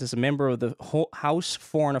DeSantis, a member of the House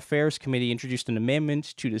Foreign Affairs Committee, introduced an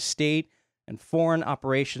amendment to the State and Foreign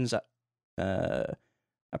Operations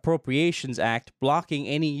Appropriations Act blocking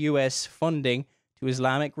any U.S. funding to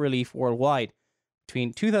Islamic Relief Worldwide.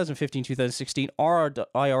 Between 2015 and 2016,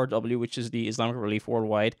 IRW, which is the Islamic Relief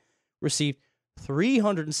Worldwide, received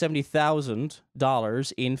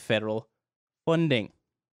 $370,000 in federal funding.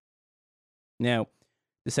 Now,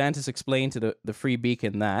 DeSantis explained to the Free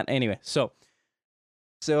Beacon that. Anyway, so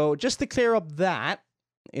just to clear up that,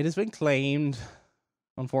 it has been claimed,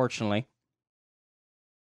 unfortunately,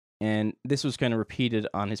 and this was kind of repeated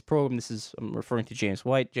on his program. I'm referring to James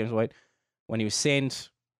White. James White, when he was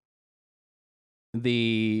sent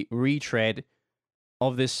the retread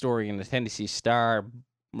of this story in the Tennessee Star,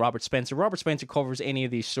 Robert Spencer covers any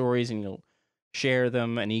of these stories and he'll share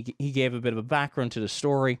them. And he gave a bit of a background to the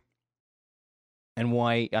story and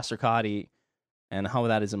why Yasir Qadhi and how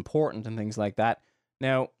that is important and things like that.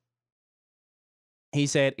 Now, he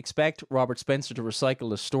said, expect Robert Spencer to recycle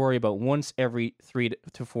the story about once every 3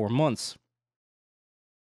 to 4 months.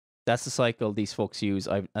 That's the cycle these folks use,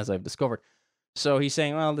 as I've discovered. So he's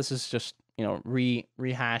saying, well, this is just,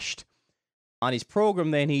 rehashed. On his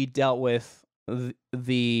program, then, he dealt with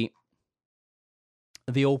the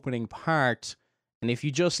opening part. And if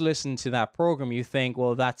you just listen to that program, you think,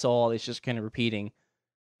 well, that's all. It's just kind of repeating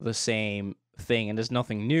the same thing, and there's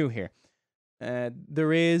nothing new here.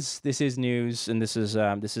 This is news, and this is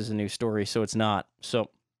a new story, so it's not.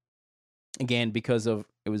 So Again, because of,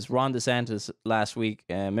 it was Ron DeSantis last week,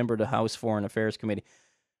 member of the House Foreign Affairs Committee.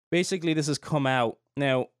 Basically, this has come out.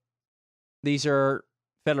 Now, these are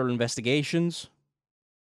federal investigations.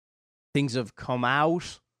 Things have come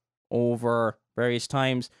out over various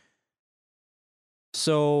times.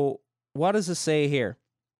 So, what does it say here?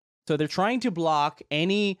 So, they're trying to block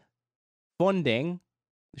any funding.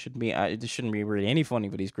 There shouldn't be really any funding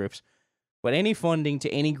for these groups, but any funding to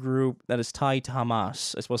any group that is tied to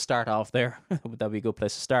Hamas. I suppose start off there. That would be a good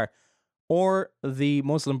place to start. Or the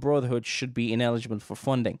Muslim Brotherhood should be ineligible for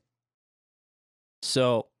funding.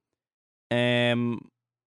 So,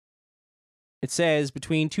 it says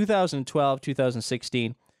between 2012 and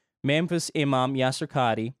 2016, Memphis Imam Yasir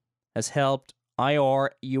Qadhi has helped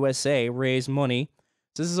IR USA raise money.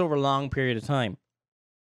 So this is over a long period of time.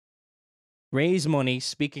 Raise money,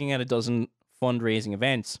 speaking at a dozen fundraising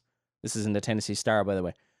events. This is in the Tennessee Star, by the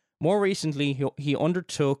way. More recently, he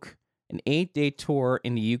undertook an 8-day tour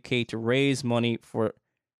in the UK to raise money for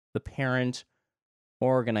the parent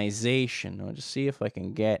organization. I'll just see if I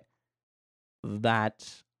can get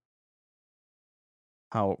that.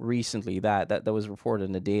 How recently that was reported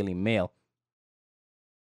in the Daily Mail.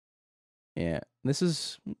 Yeah, this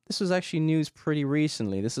was actually news pretty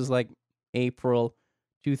recently. This is like April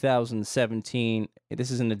 2017.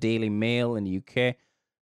 This is in the Daily Mail in the UK.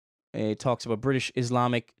 It talks about British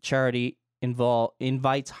Islamic charity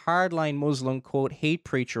invites hardline Muslim, quote, hate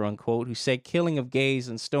preacher, unquote, who said killing of gays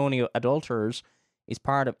and stoning adulterers is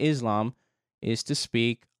part of Islam, is to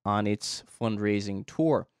speak on its fundraising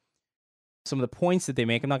tour. Some of the points that they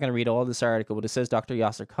make, I'm not going to read all this article, but it says Dr.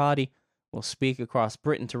 Yasir Qadhi will speak across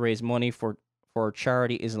Britain to raise money for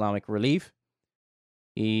charity Islamic Relief.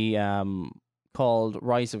 He called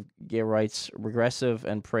Rise of Gay Rights regressive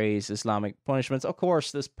and praised Islamic punishments. Of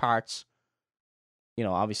course, this part's,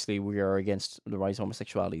 obviously we are against the rise of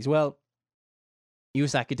homosexuality as well.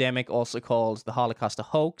 US academic also called the Holocaust a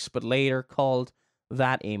hoax, but later called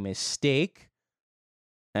that a mistake.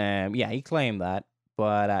 He claimed that,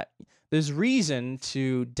 but there's reason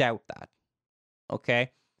to doubt that.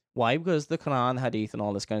 Okay? Why? Because the Quran, the Hadith, and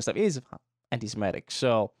all this kind of stuff is anti-Semitic.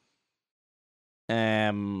 So,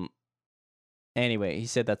 anyway, he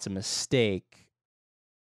said that's a mistake.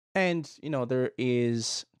 And, there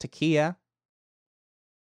is taqiyya.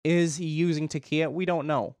 Is he using taqiyya? We don't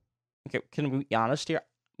know. Okay, can we be honest here?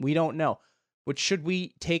 We don't know. But should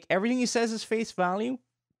we take everything he says as face value?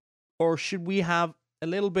 Or should we have a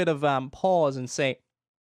little bit of pause and say,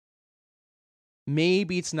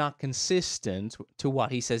 maybe it's not consistent to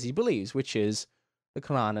what he says he believes, which is the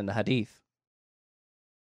Quran and the Hadith.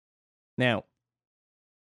 Now,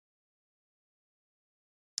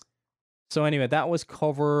 so anyway, that was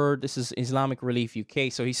covered. This is Islamic Relief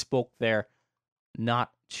UK, so he spoke there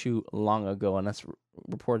not too long ago, and that's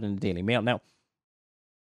reported in the Daily Mail. Now,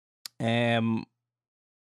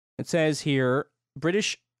 it says here,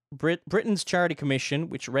 Britain's Charity Commission,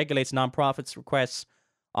 which regulates non-profits, requests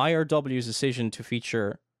IRW's decision to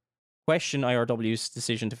feature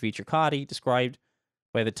Qadhi, described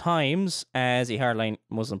by the Times as a hardline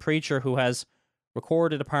Muslim preacher who has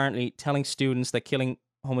recorded apparently telling students that killing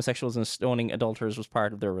homosexuals and stoning adulterers was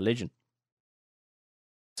part of their religion.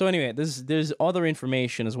 So anyway, there's other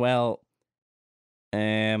information as well.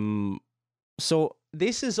 So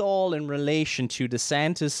this is all in relation to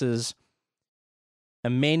DeSantis's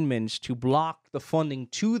amendment to block the funding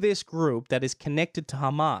to this group that is connected to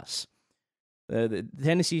Hamas. The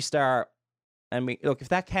Tennessee Star, I mean, look, if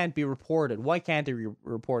that can't be reported, why can't it be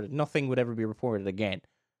reported? Nothing would ever be reported again.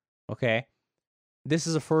 Okay? This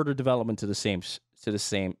is a further development to the same,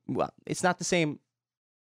 well, it's not the same.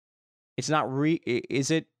 It's not is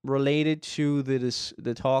it related to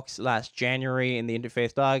the talks last January in the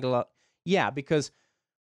Interfaith dialogue? Yeah, because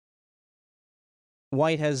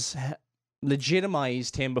White has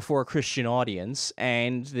legitimized him before a Christian audience,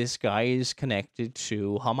 and this guy is connected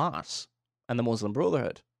to Hamas and the Muslim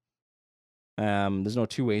Brotherhood. There's no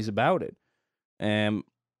two ways about it.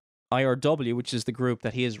 IRW, which is the group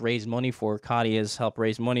that he has raised money for, Qadhi has helped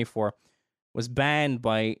raise money for, was banned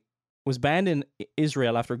in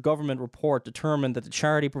Israel after a government report determined that the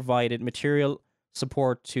charity provided material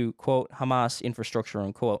support to, quote, Hamas infrastructure,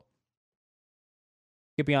 unquote.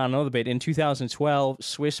 Skipping on another bit, in 2012,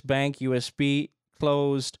 Swiss bank USB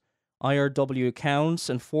closed IRW accounts,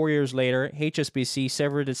 and 4 years later, HSBC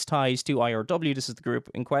severed its ties to IRW. This is the group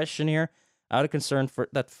in question here, out of concern for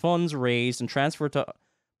that funds raised and transferred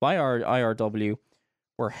by IRW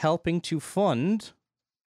were helping to fund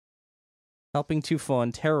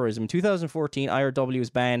terrorism. In 2014, IRW was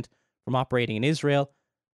banned from operating in Israel,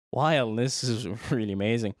 while, this is really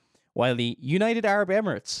amazing, while the United Arab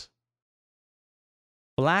Emirates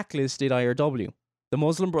blacklisted IRW. The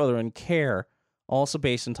Muslim Brotherhood CARE, also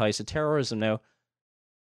based on ties to terrorism. Now,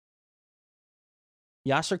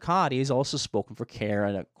 Yasir Qadhi has also spoken for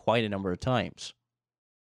CARE quite a number of times.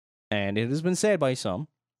 And it has been said by some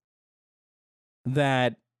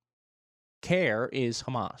that CARE is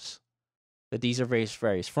Hamas, that these are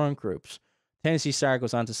various front groups. Tennessee Star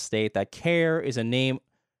goes on to state that CARE is a named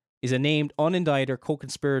unindicted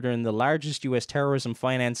co-conspirator in the largest U.S. terrorism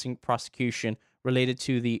financing prosecution related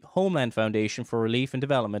to the Homeland Foundation for Relief and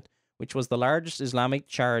Development, which was the largest Islamic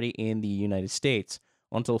charity in the United States,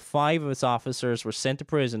 until 5 of its officers were sent to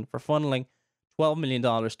prison for funneling $12 million to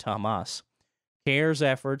Hamas. CARE's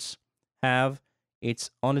efforts have its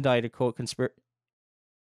unindicted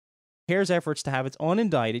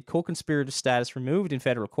co-conspirator status removed in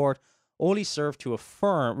federal court only served to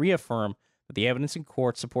reaffirm that the evidence in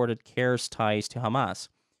court supported CARE's ties to Hamas.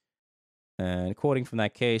 And quoting from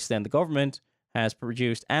that case, then the government has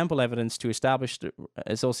produced ample evidence to establish the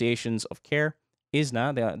associations of CARE,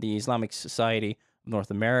 ISNA, the Islamic Society of North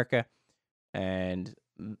America, and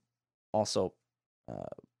also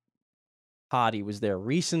Qadhi was there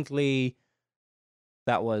recently.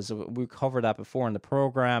 We covered that before in the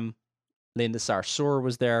program. Linda Sarsour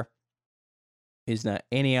was there. ISNA,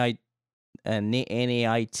 NAIT, and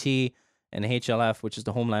HLF, which is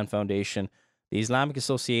the Homeland Foundation, the Islamic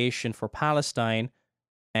Association for Palestine,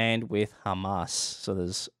 and with Hamas. So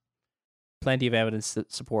there's plenty of evidence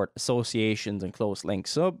that support associations and close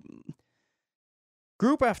links. So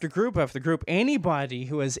group after group after group, anybody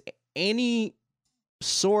who has any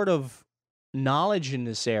sort of knowledge in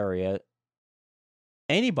this area,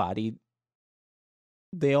 anybody,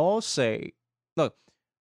 they all say, look,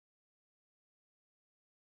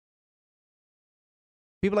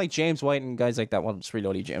 people like James White and guys like that, well, it's really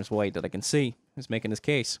only James White that I can see who's making this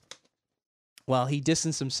case. Well, he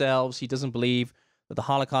distanced himself. He doesn't believe that the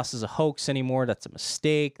Holocaust is a hoax anymore. That's a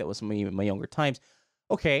mistake. That was me in my younger times.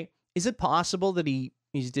 Okay, is it possible that he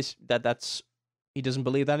doesn't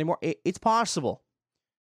believe that anymore? It's possible.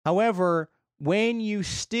 However, when you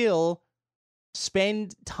still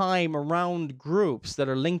spend time around groups that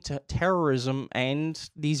are linked to terrorism and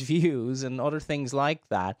these views and other things like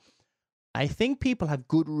that, I think people have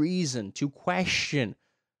good reason to question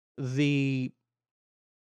the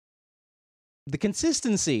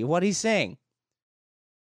consistency of what he's saying.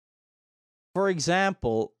 For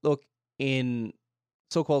example, look, in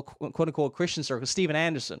so-called quote-unquote Christian circles, Stephen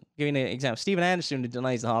Anderson, giving an example, Stephen Anderson who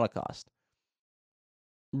denies the Holocaust.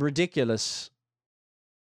 Ridiculous.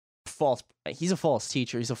 False. He's a false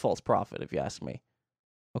teacher. He's a false prophet, if you ask me.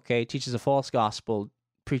 Okay, teaches a false gospel,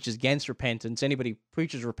 preaches against repentance. Anybody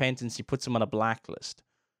preaches repentance, he puts them on a blacklist.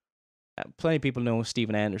 Plenty of people know who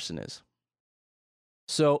Stephen Anderson is.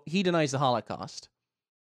 So he denies the Holocaust.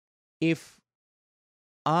 If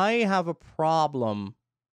I have a problem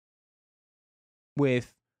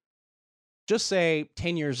with, just say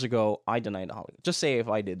 10 years ago, I denied the Holocaust. Just say if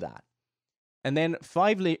I did that. And then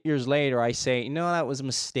 5 years later, I say, no, that was a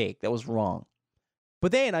mistake. That was wrong.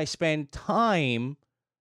 But then I spend time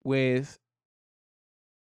with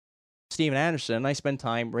Stephen Anderson, and I spend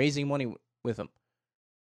time raising money with him.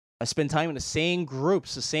 I spend time in the same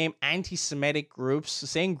groups, the same anti-Semitic groups, the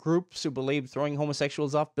same groups who believe throwing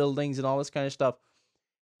homosexuals off buildings and all this kind of stuff.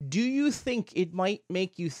 Do you think it might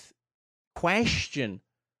make you question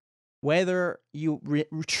whether you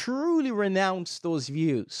truly renounce those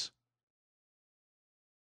views?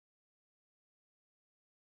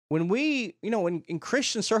 When we, in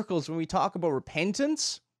Christian circles, when we talk about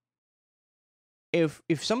repentance, if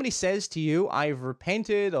somebody says to you, I've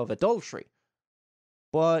repented of adultery,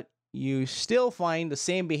 but you still find the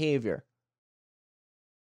same behavior,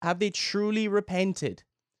 have they truly repented?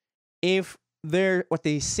 If what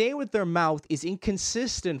they say with their mouth is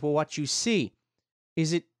inconsistent with what you see,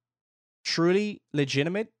 is it truly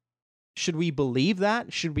legitimate? Should we believe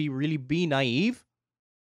that? Should we really be naive?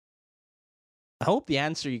 I hope the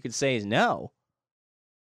answer you could say is no.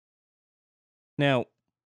 Now,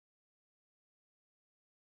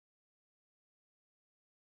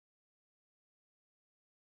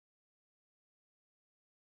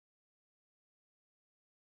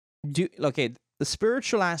 the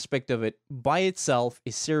spiritual aspect of it by itself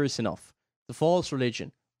is serious enough. The false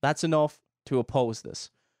religion, that's enough to oppose this.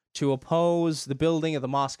 To oppose the building of the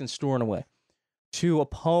mosque in Stornoway. To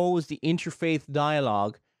oppose the interfaith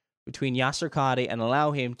dialogue between Yasir Qadhi and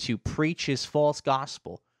allow him to preach his false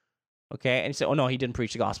gospel. Okay, and you say, oh no, he didn't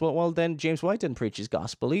preach the gospel. Well, then James White didn't preach his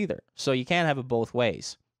gospel either. So you can't have it both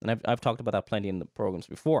ways. And I've talked about that plenty in the programs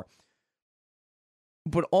before.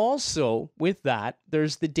 But also, with that,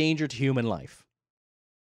 there's the danger to human life.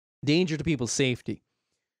 Danger to people's safety.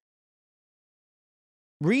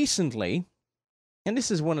 recently, and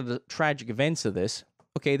this is one of the tragic events of this,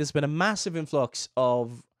 okay, there's been a massive influx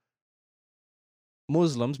of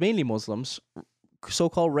Muslims, mainly Muslims,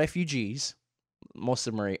 so-called refugees. Most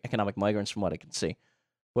of them are economic migrants from what I can see.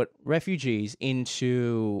 But refugees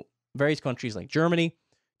into various countries like Germany.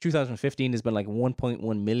 2015 has been like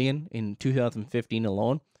 1.1 million in 2015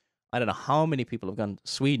 alone. I don't know how many people have gone to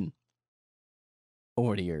Sweden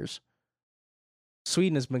over the years.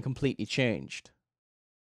 Sweden has been completely changed.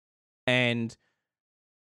 And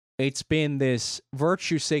it's been this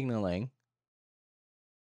virtue signaling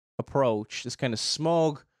approach, this kind of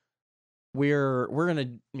smug, we're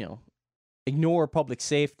going to, ignore public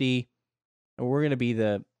safety, and we're going to be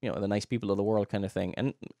the nice people of the world kind of thing,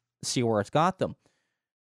 and see where it's got them.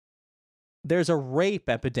 There's a rape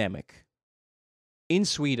epidemic in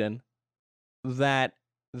Sweden that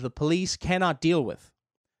the police cannot deal with.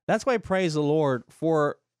 That's why I praise the Lord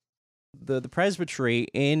for the presbytery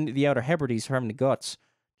in the Outer Hebrides for having the guts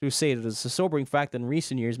to say that it's a sobering fact that in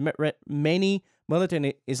recent years, many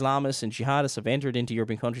militant Islamists and jihadists have entered into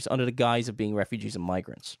European countries under the guise of being refugees and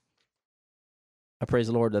migrants. I praise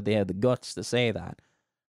the Lord that they had the guts to say that.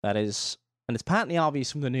 That is, and it's patently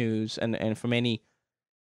obvious from the news and from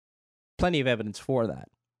plenty of evidence for that.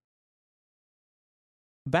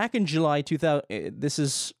 Back in July 2000, this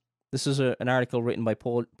is an article written by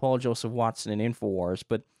Paul Joseph Watson in InfoWars,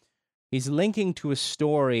 but he's linking to a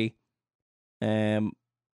story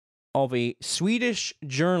of a Swedish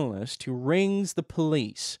journalist who rings the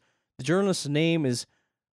police. The journalist's name is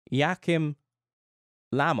Joachim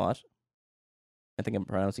Lamotte. I think I'm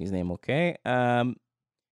pronouncing his name okay.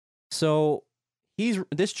 So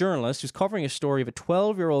this journalist who's covering a story of a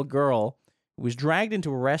 12-year-old girl who was dragged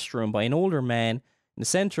into a restroom by an older man in the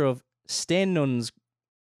center of Stenungsund,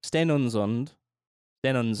 Stenungsund,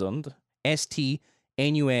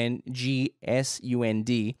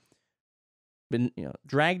 been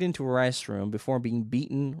dragged into a restroom before being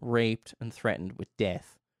beaten, raped, and threatened with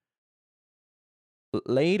death.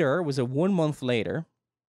 Later, was 1 month later,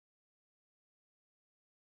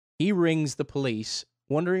 he rings the police,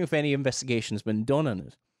 wondering if any investigation has been done on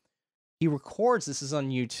it. He records this is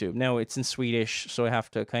on YouTube. Now, it's in Swedish, so I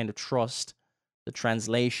have to kind of trust the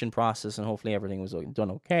translation process, and hopefully everything was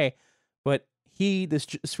done okay. But this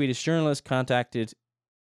Swedish journalist, contacted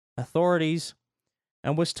authorities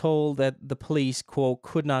and was told that the police, quote,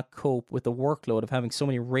 could not cope with the workload of having so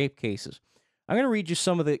many rape cases. I'm going to read you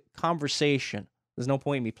some of the conversation. There's no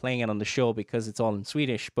point in me playing it on the show because it's all in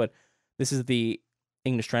Swedish, but this is the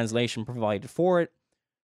English translation provided for it.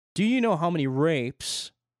 Do you know how many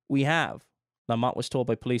rapes we have? Lamotte was told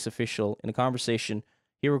by a police official in a conversation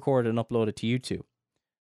he recorded and uploaded to YouTube.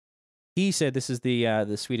 He said, this is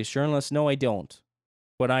the Swedish journalist, no, I don't.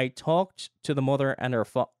 But I talked to the mother, and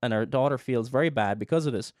her daughter feels very bad because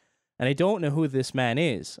of this. And I don't know who this man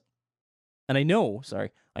is. And I know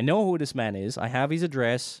who this man is. I have his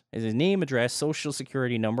address, his name, address, social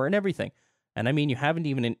security number, and everything. And I mean, you haven't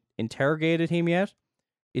even interrogated him yet?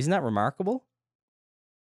 Isn't that remarkable?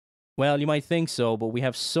 Well, you might think so, but we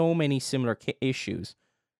have so many similar issues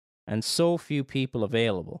and so few people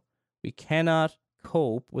available. We cannot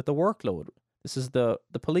cope with the workload. This is the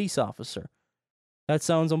police officer. That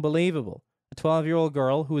sounds unbelievable. A 12-year-old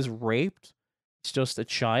girl who is raped. It's just a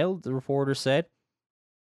child, the reporter said.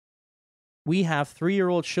 We have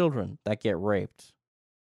 3-year-old children that get raped,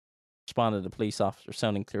 responded the police officer,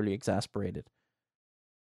 sounding clearly exasperated.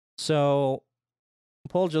 So,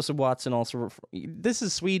 Paul Joseph Watson also... this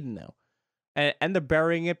is Sweden now. And they're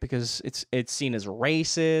burying it because it's seen as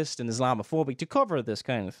racist and Islamophobic to cover this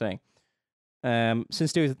kind of thing.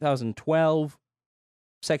 Since 2012,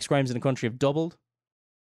 sex crimes in the country have doubled.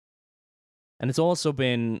 And it's also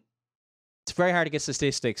been... it's very hard to get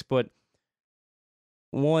statistics, but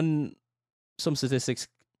some statistics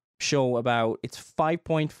show about it's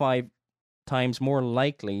 5.5 times more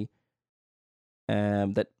likely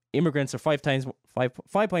that immigrants are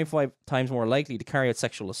 5.5 times more likely to carry out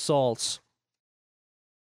sexual assaults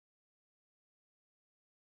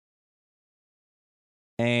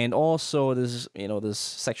and also there's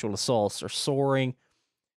sexual assaults are soaring.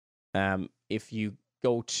 If you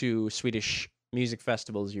go to Swedish music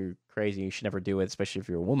festivals, you're crazy, you should never do it, especially if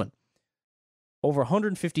you're a woman. Over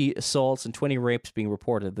 150 assaults and 20 rapes being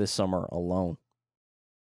reported this summer alone.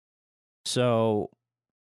 So,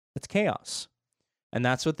 it's chaos. And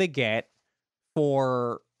that's what they get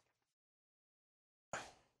for...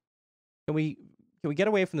 Can we get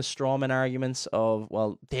away from the strawman arguments of,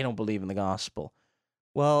 well, they don't believe in the gospel?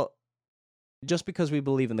 Well, just because we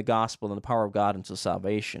believe in the gospel and the power of God unto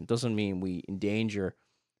salvation doesn't mean we endanger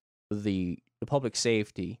the public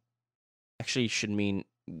safety actually should mean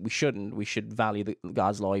we shouldn't. We should value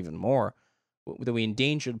God's law even more. That we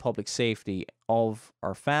endanger the public safety of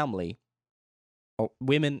our family, or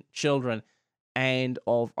women, children, and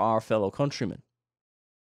of our fellow countrymen.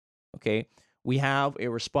 Okay, we have a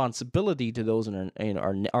responsibility to those in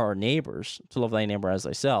our neighbors to love thy neighbor as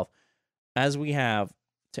thyself, as we have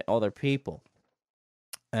to other people.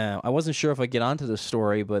 I wasn't sure if I get onto this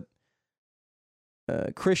story, but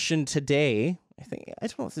Christian Today, I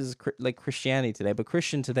don't know if this is like Christianity Today, but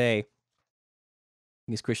Christian Today, I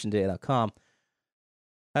think it's ChristianToday.com,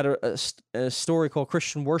 had a story called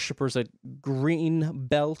Christian Worshippers at Green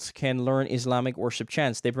Belt Can Learn Islamic Worship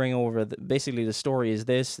Chants. They bring over, basically the story is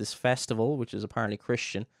this festival, which is apparently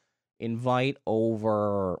Christian, invite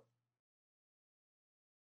over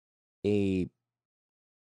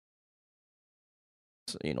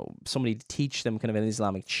somebody to teach them kind of an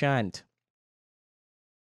Islamic chant.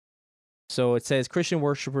 So it says Christian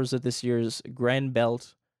worshippers at this year's Green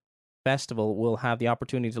Belt Festival will have the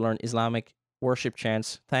opportunity to learn Islamic worship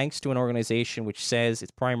chants thanks to an organization which says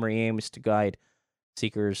its primary aim is to guide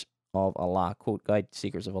seekers of Allah, quote, guide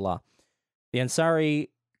seekers of Allah. The Ansari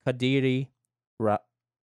Qadiri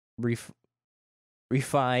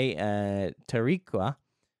Rifai Tariqa,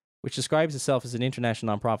 which describes itself as an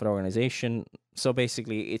international nonprofit organization. So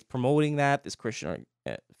basically, it's promoting that. This Christian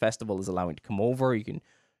festival is allowing to come over. You can,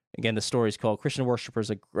 again, the story is called Christian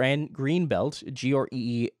Worshippers at Green Belt,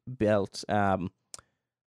 Gree Belt.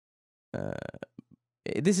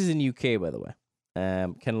 This is in the UK, by the way.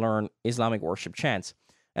 Can learn Islamic worship chants.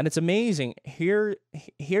 And it's amazing. Here's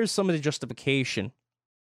some of the justification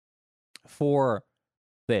for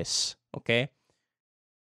this, okay?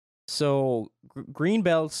 So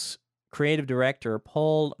Greenbelt's creative director,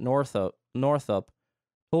 Paul Northup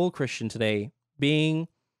told Christian Today, being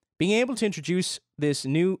able to introduce this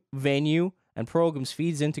new venue and programs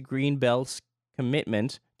feeds into Greenbelt's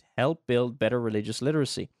commitment to help build better religious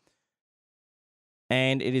literacy.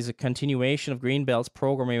 And it is a continuation of Greenbelt's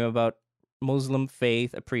programming about Muslim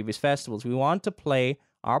faith at previous festivals. We want to play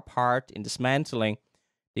our part in dismantling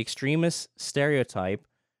the extremist stereotype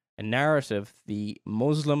and narrative the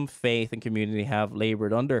Muslim faith and community have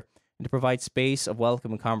labored under, and to provide space of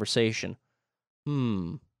welcome and conversation.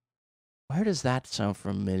 Where does that sound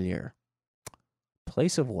familiar?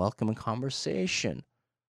 Place of welcome and conversation.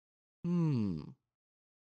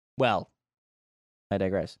 Well, I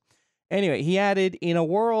digress. Anyway, he added, in a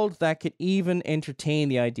world that could even entertain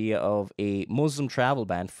the idea of a Muslim travel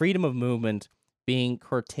ban, freedom of movement being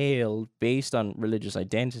curtailed based on religious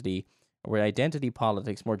identity, where identity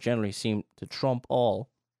politics more generally seem to trump all,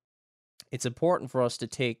 it's important for us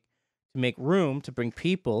to make room to bring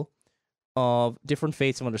people of different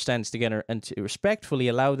faiths and understandings together and to respectfully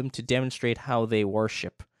allow them to demonstrate how they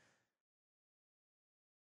worship.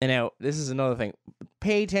 And now, this is another thing.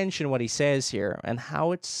 Pay attention to what he says here and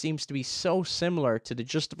how it seems to be so similar to the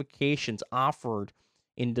justifications offered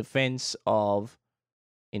in defense of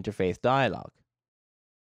interfaith dialogue.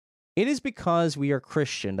 It is because we are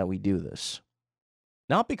Christian that we do this.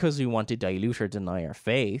 Not because we want to dilute or deny our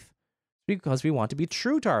faith, but because we want to be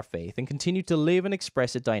true to our faith and continue to live and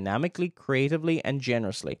express it dynamically, creatively, and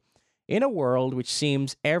generously. In a world which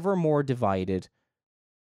seems ever more divided,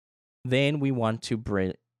 then we want to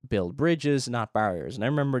build bridges, not barriers. And I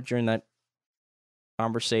remember during that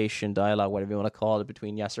conversation, dialogue, whatever you want to call it,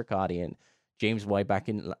 between Yasir Qadhi and James White back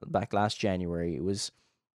last January, it was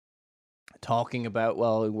talking about,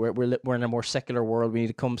 well, we're in a more secular world. We need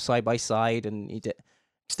to come side by side and need to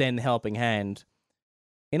extend a helping hand.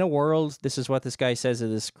 In a world, this is what this guy says at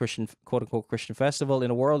this Christian, quote unquote, Christian festival, in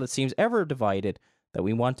a world that seems ever divided, that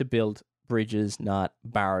we want to build bridges, not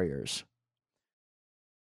barriers.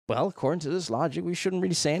 Well, according to this logic, we shouldn't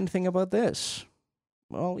really say anything about this.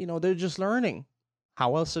 Well, they're just learning.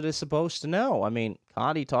 How else are they supposed to know? I mean,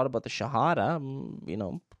 Qadhi taught about the Shahada,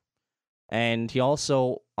 and he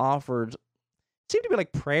also offered, seemed to be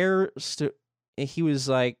like prayers to, he was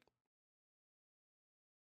like,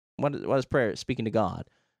 what is prayer? Speaking to God.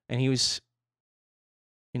 And he was,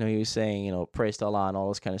 he was saying, praise to Allah and all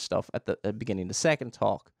this kind of stuff at the beginning of the second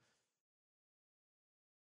talk.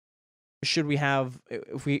 Should we have,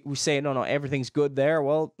 if we say, no, everything's good there,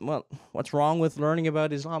 well, what's wrong with learning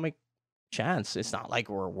about Islamic chants? It's not like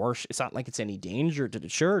we're worse. It's not like it's any danger to the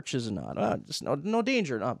church, is it not? Just no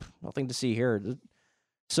danger, nothing to see here.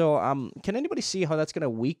 So, can anybody see how that's going to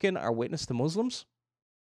weaken our witness to Muslims?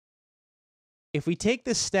 If we take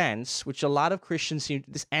this stance, which a lot of Christians seem,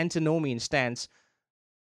 this antinomian stance,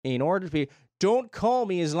 in order to be, don't call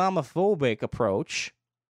me Islamophobic approach,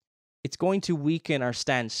 it's going to weaken our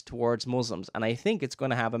stance towards Muslims. And I think it's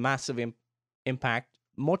going to have a massive impact,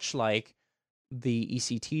 much like the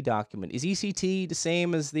ECT document. Is ECT the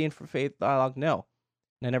same as the Interfaith Dialogue? No.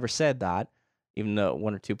 And I never said that, even though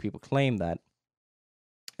one or two people claim that.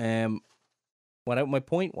 My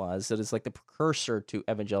point was that it's like the precursor to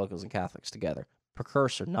evangelicals and Catholics together.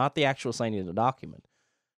 Precursor, not the actual signing of the document.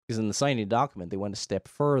 Because in the signing of the document, they went a step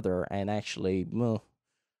further and actually, well,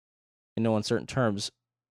 in no uncertain terms,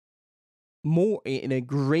 more in a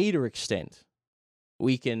greater extent,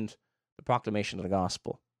 weakened the proclamation of the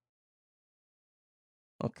gospel.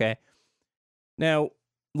 Okay. Now,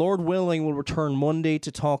 Lord willing, we'll return Monday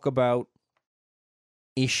to talk about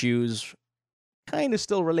issues kind of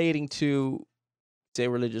still relating to, say,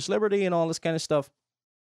 religious liberty and all this kind of stuff.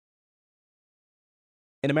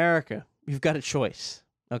 In America, you've got a choice,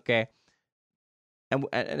 okay? And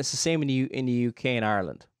it's the same in the UK and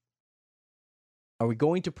Ireland. Are we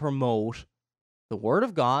going to promote the Word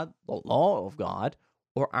of God, the law of God,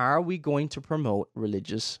 or are we going to promote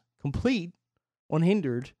complete,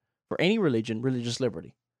 unhindered, for any religion, religious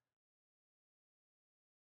liberty?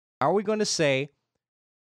 Are we going to say,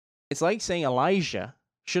 it's like saying Elijah,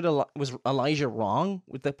 was Elijah wrong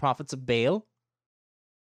with the prophets of Baal?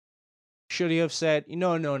 Should he have said,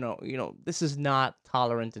 no, this is not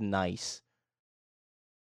tolerant and nice?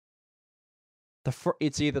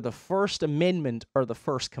 It's either the First Amendment or the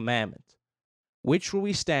First Commandment. Which will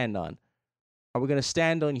we stand on? Are we going to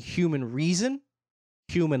stand on human reason,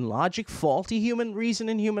 human logic, faulty human reason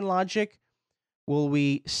and human logic? Will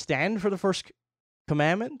we stand for the First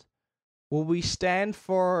Commandment? Will we stand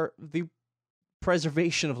for the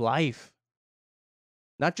preservation of life?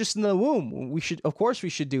 Not just in the womb. Of course we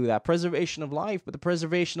should do that. Preservation of life, but the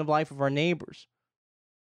preservation of life of our neighbors.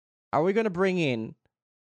 Are we going to bring in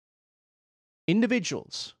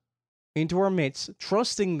individuals into our midst,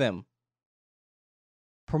 trusting them,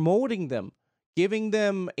 promoting them, giving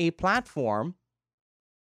them a platform,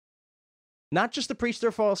 not just to preach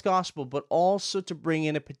their false gospel, but also to bring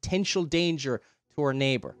in a potential danger to our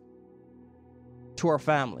neighbor, to our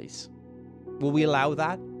families? Will we allow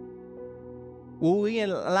that? Will we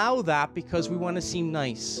allow that because we want to seem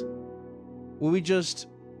nice? Will we just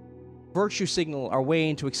virtue signal our way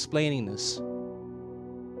into explaining this?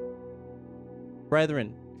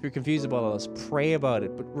 Brethren, if you're confused about all this, pray about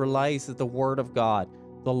it, but realize that the Word of God,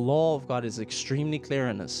 the law of God is extremely clear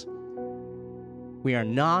in this. We are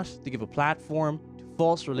not to give a platform to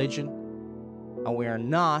false religion, and we are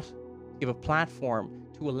not to give a platform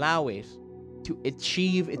to allow it to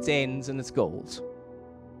achieve its ends and its goals.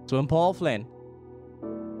 So I'm Paul Flynn.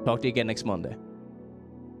 Talk to you again next Monday.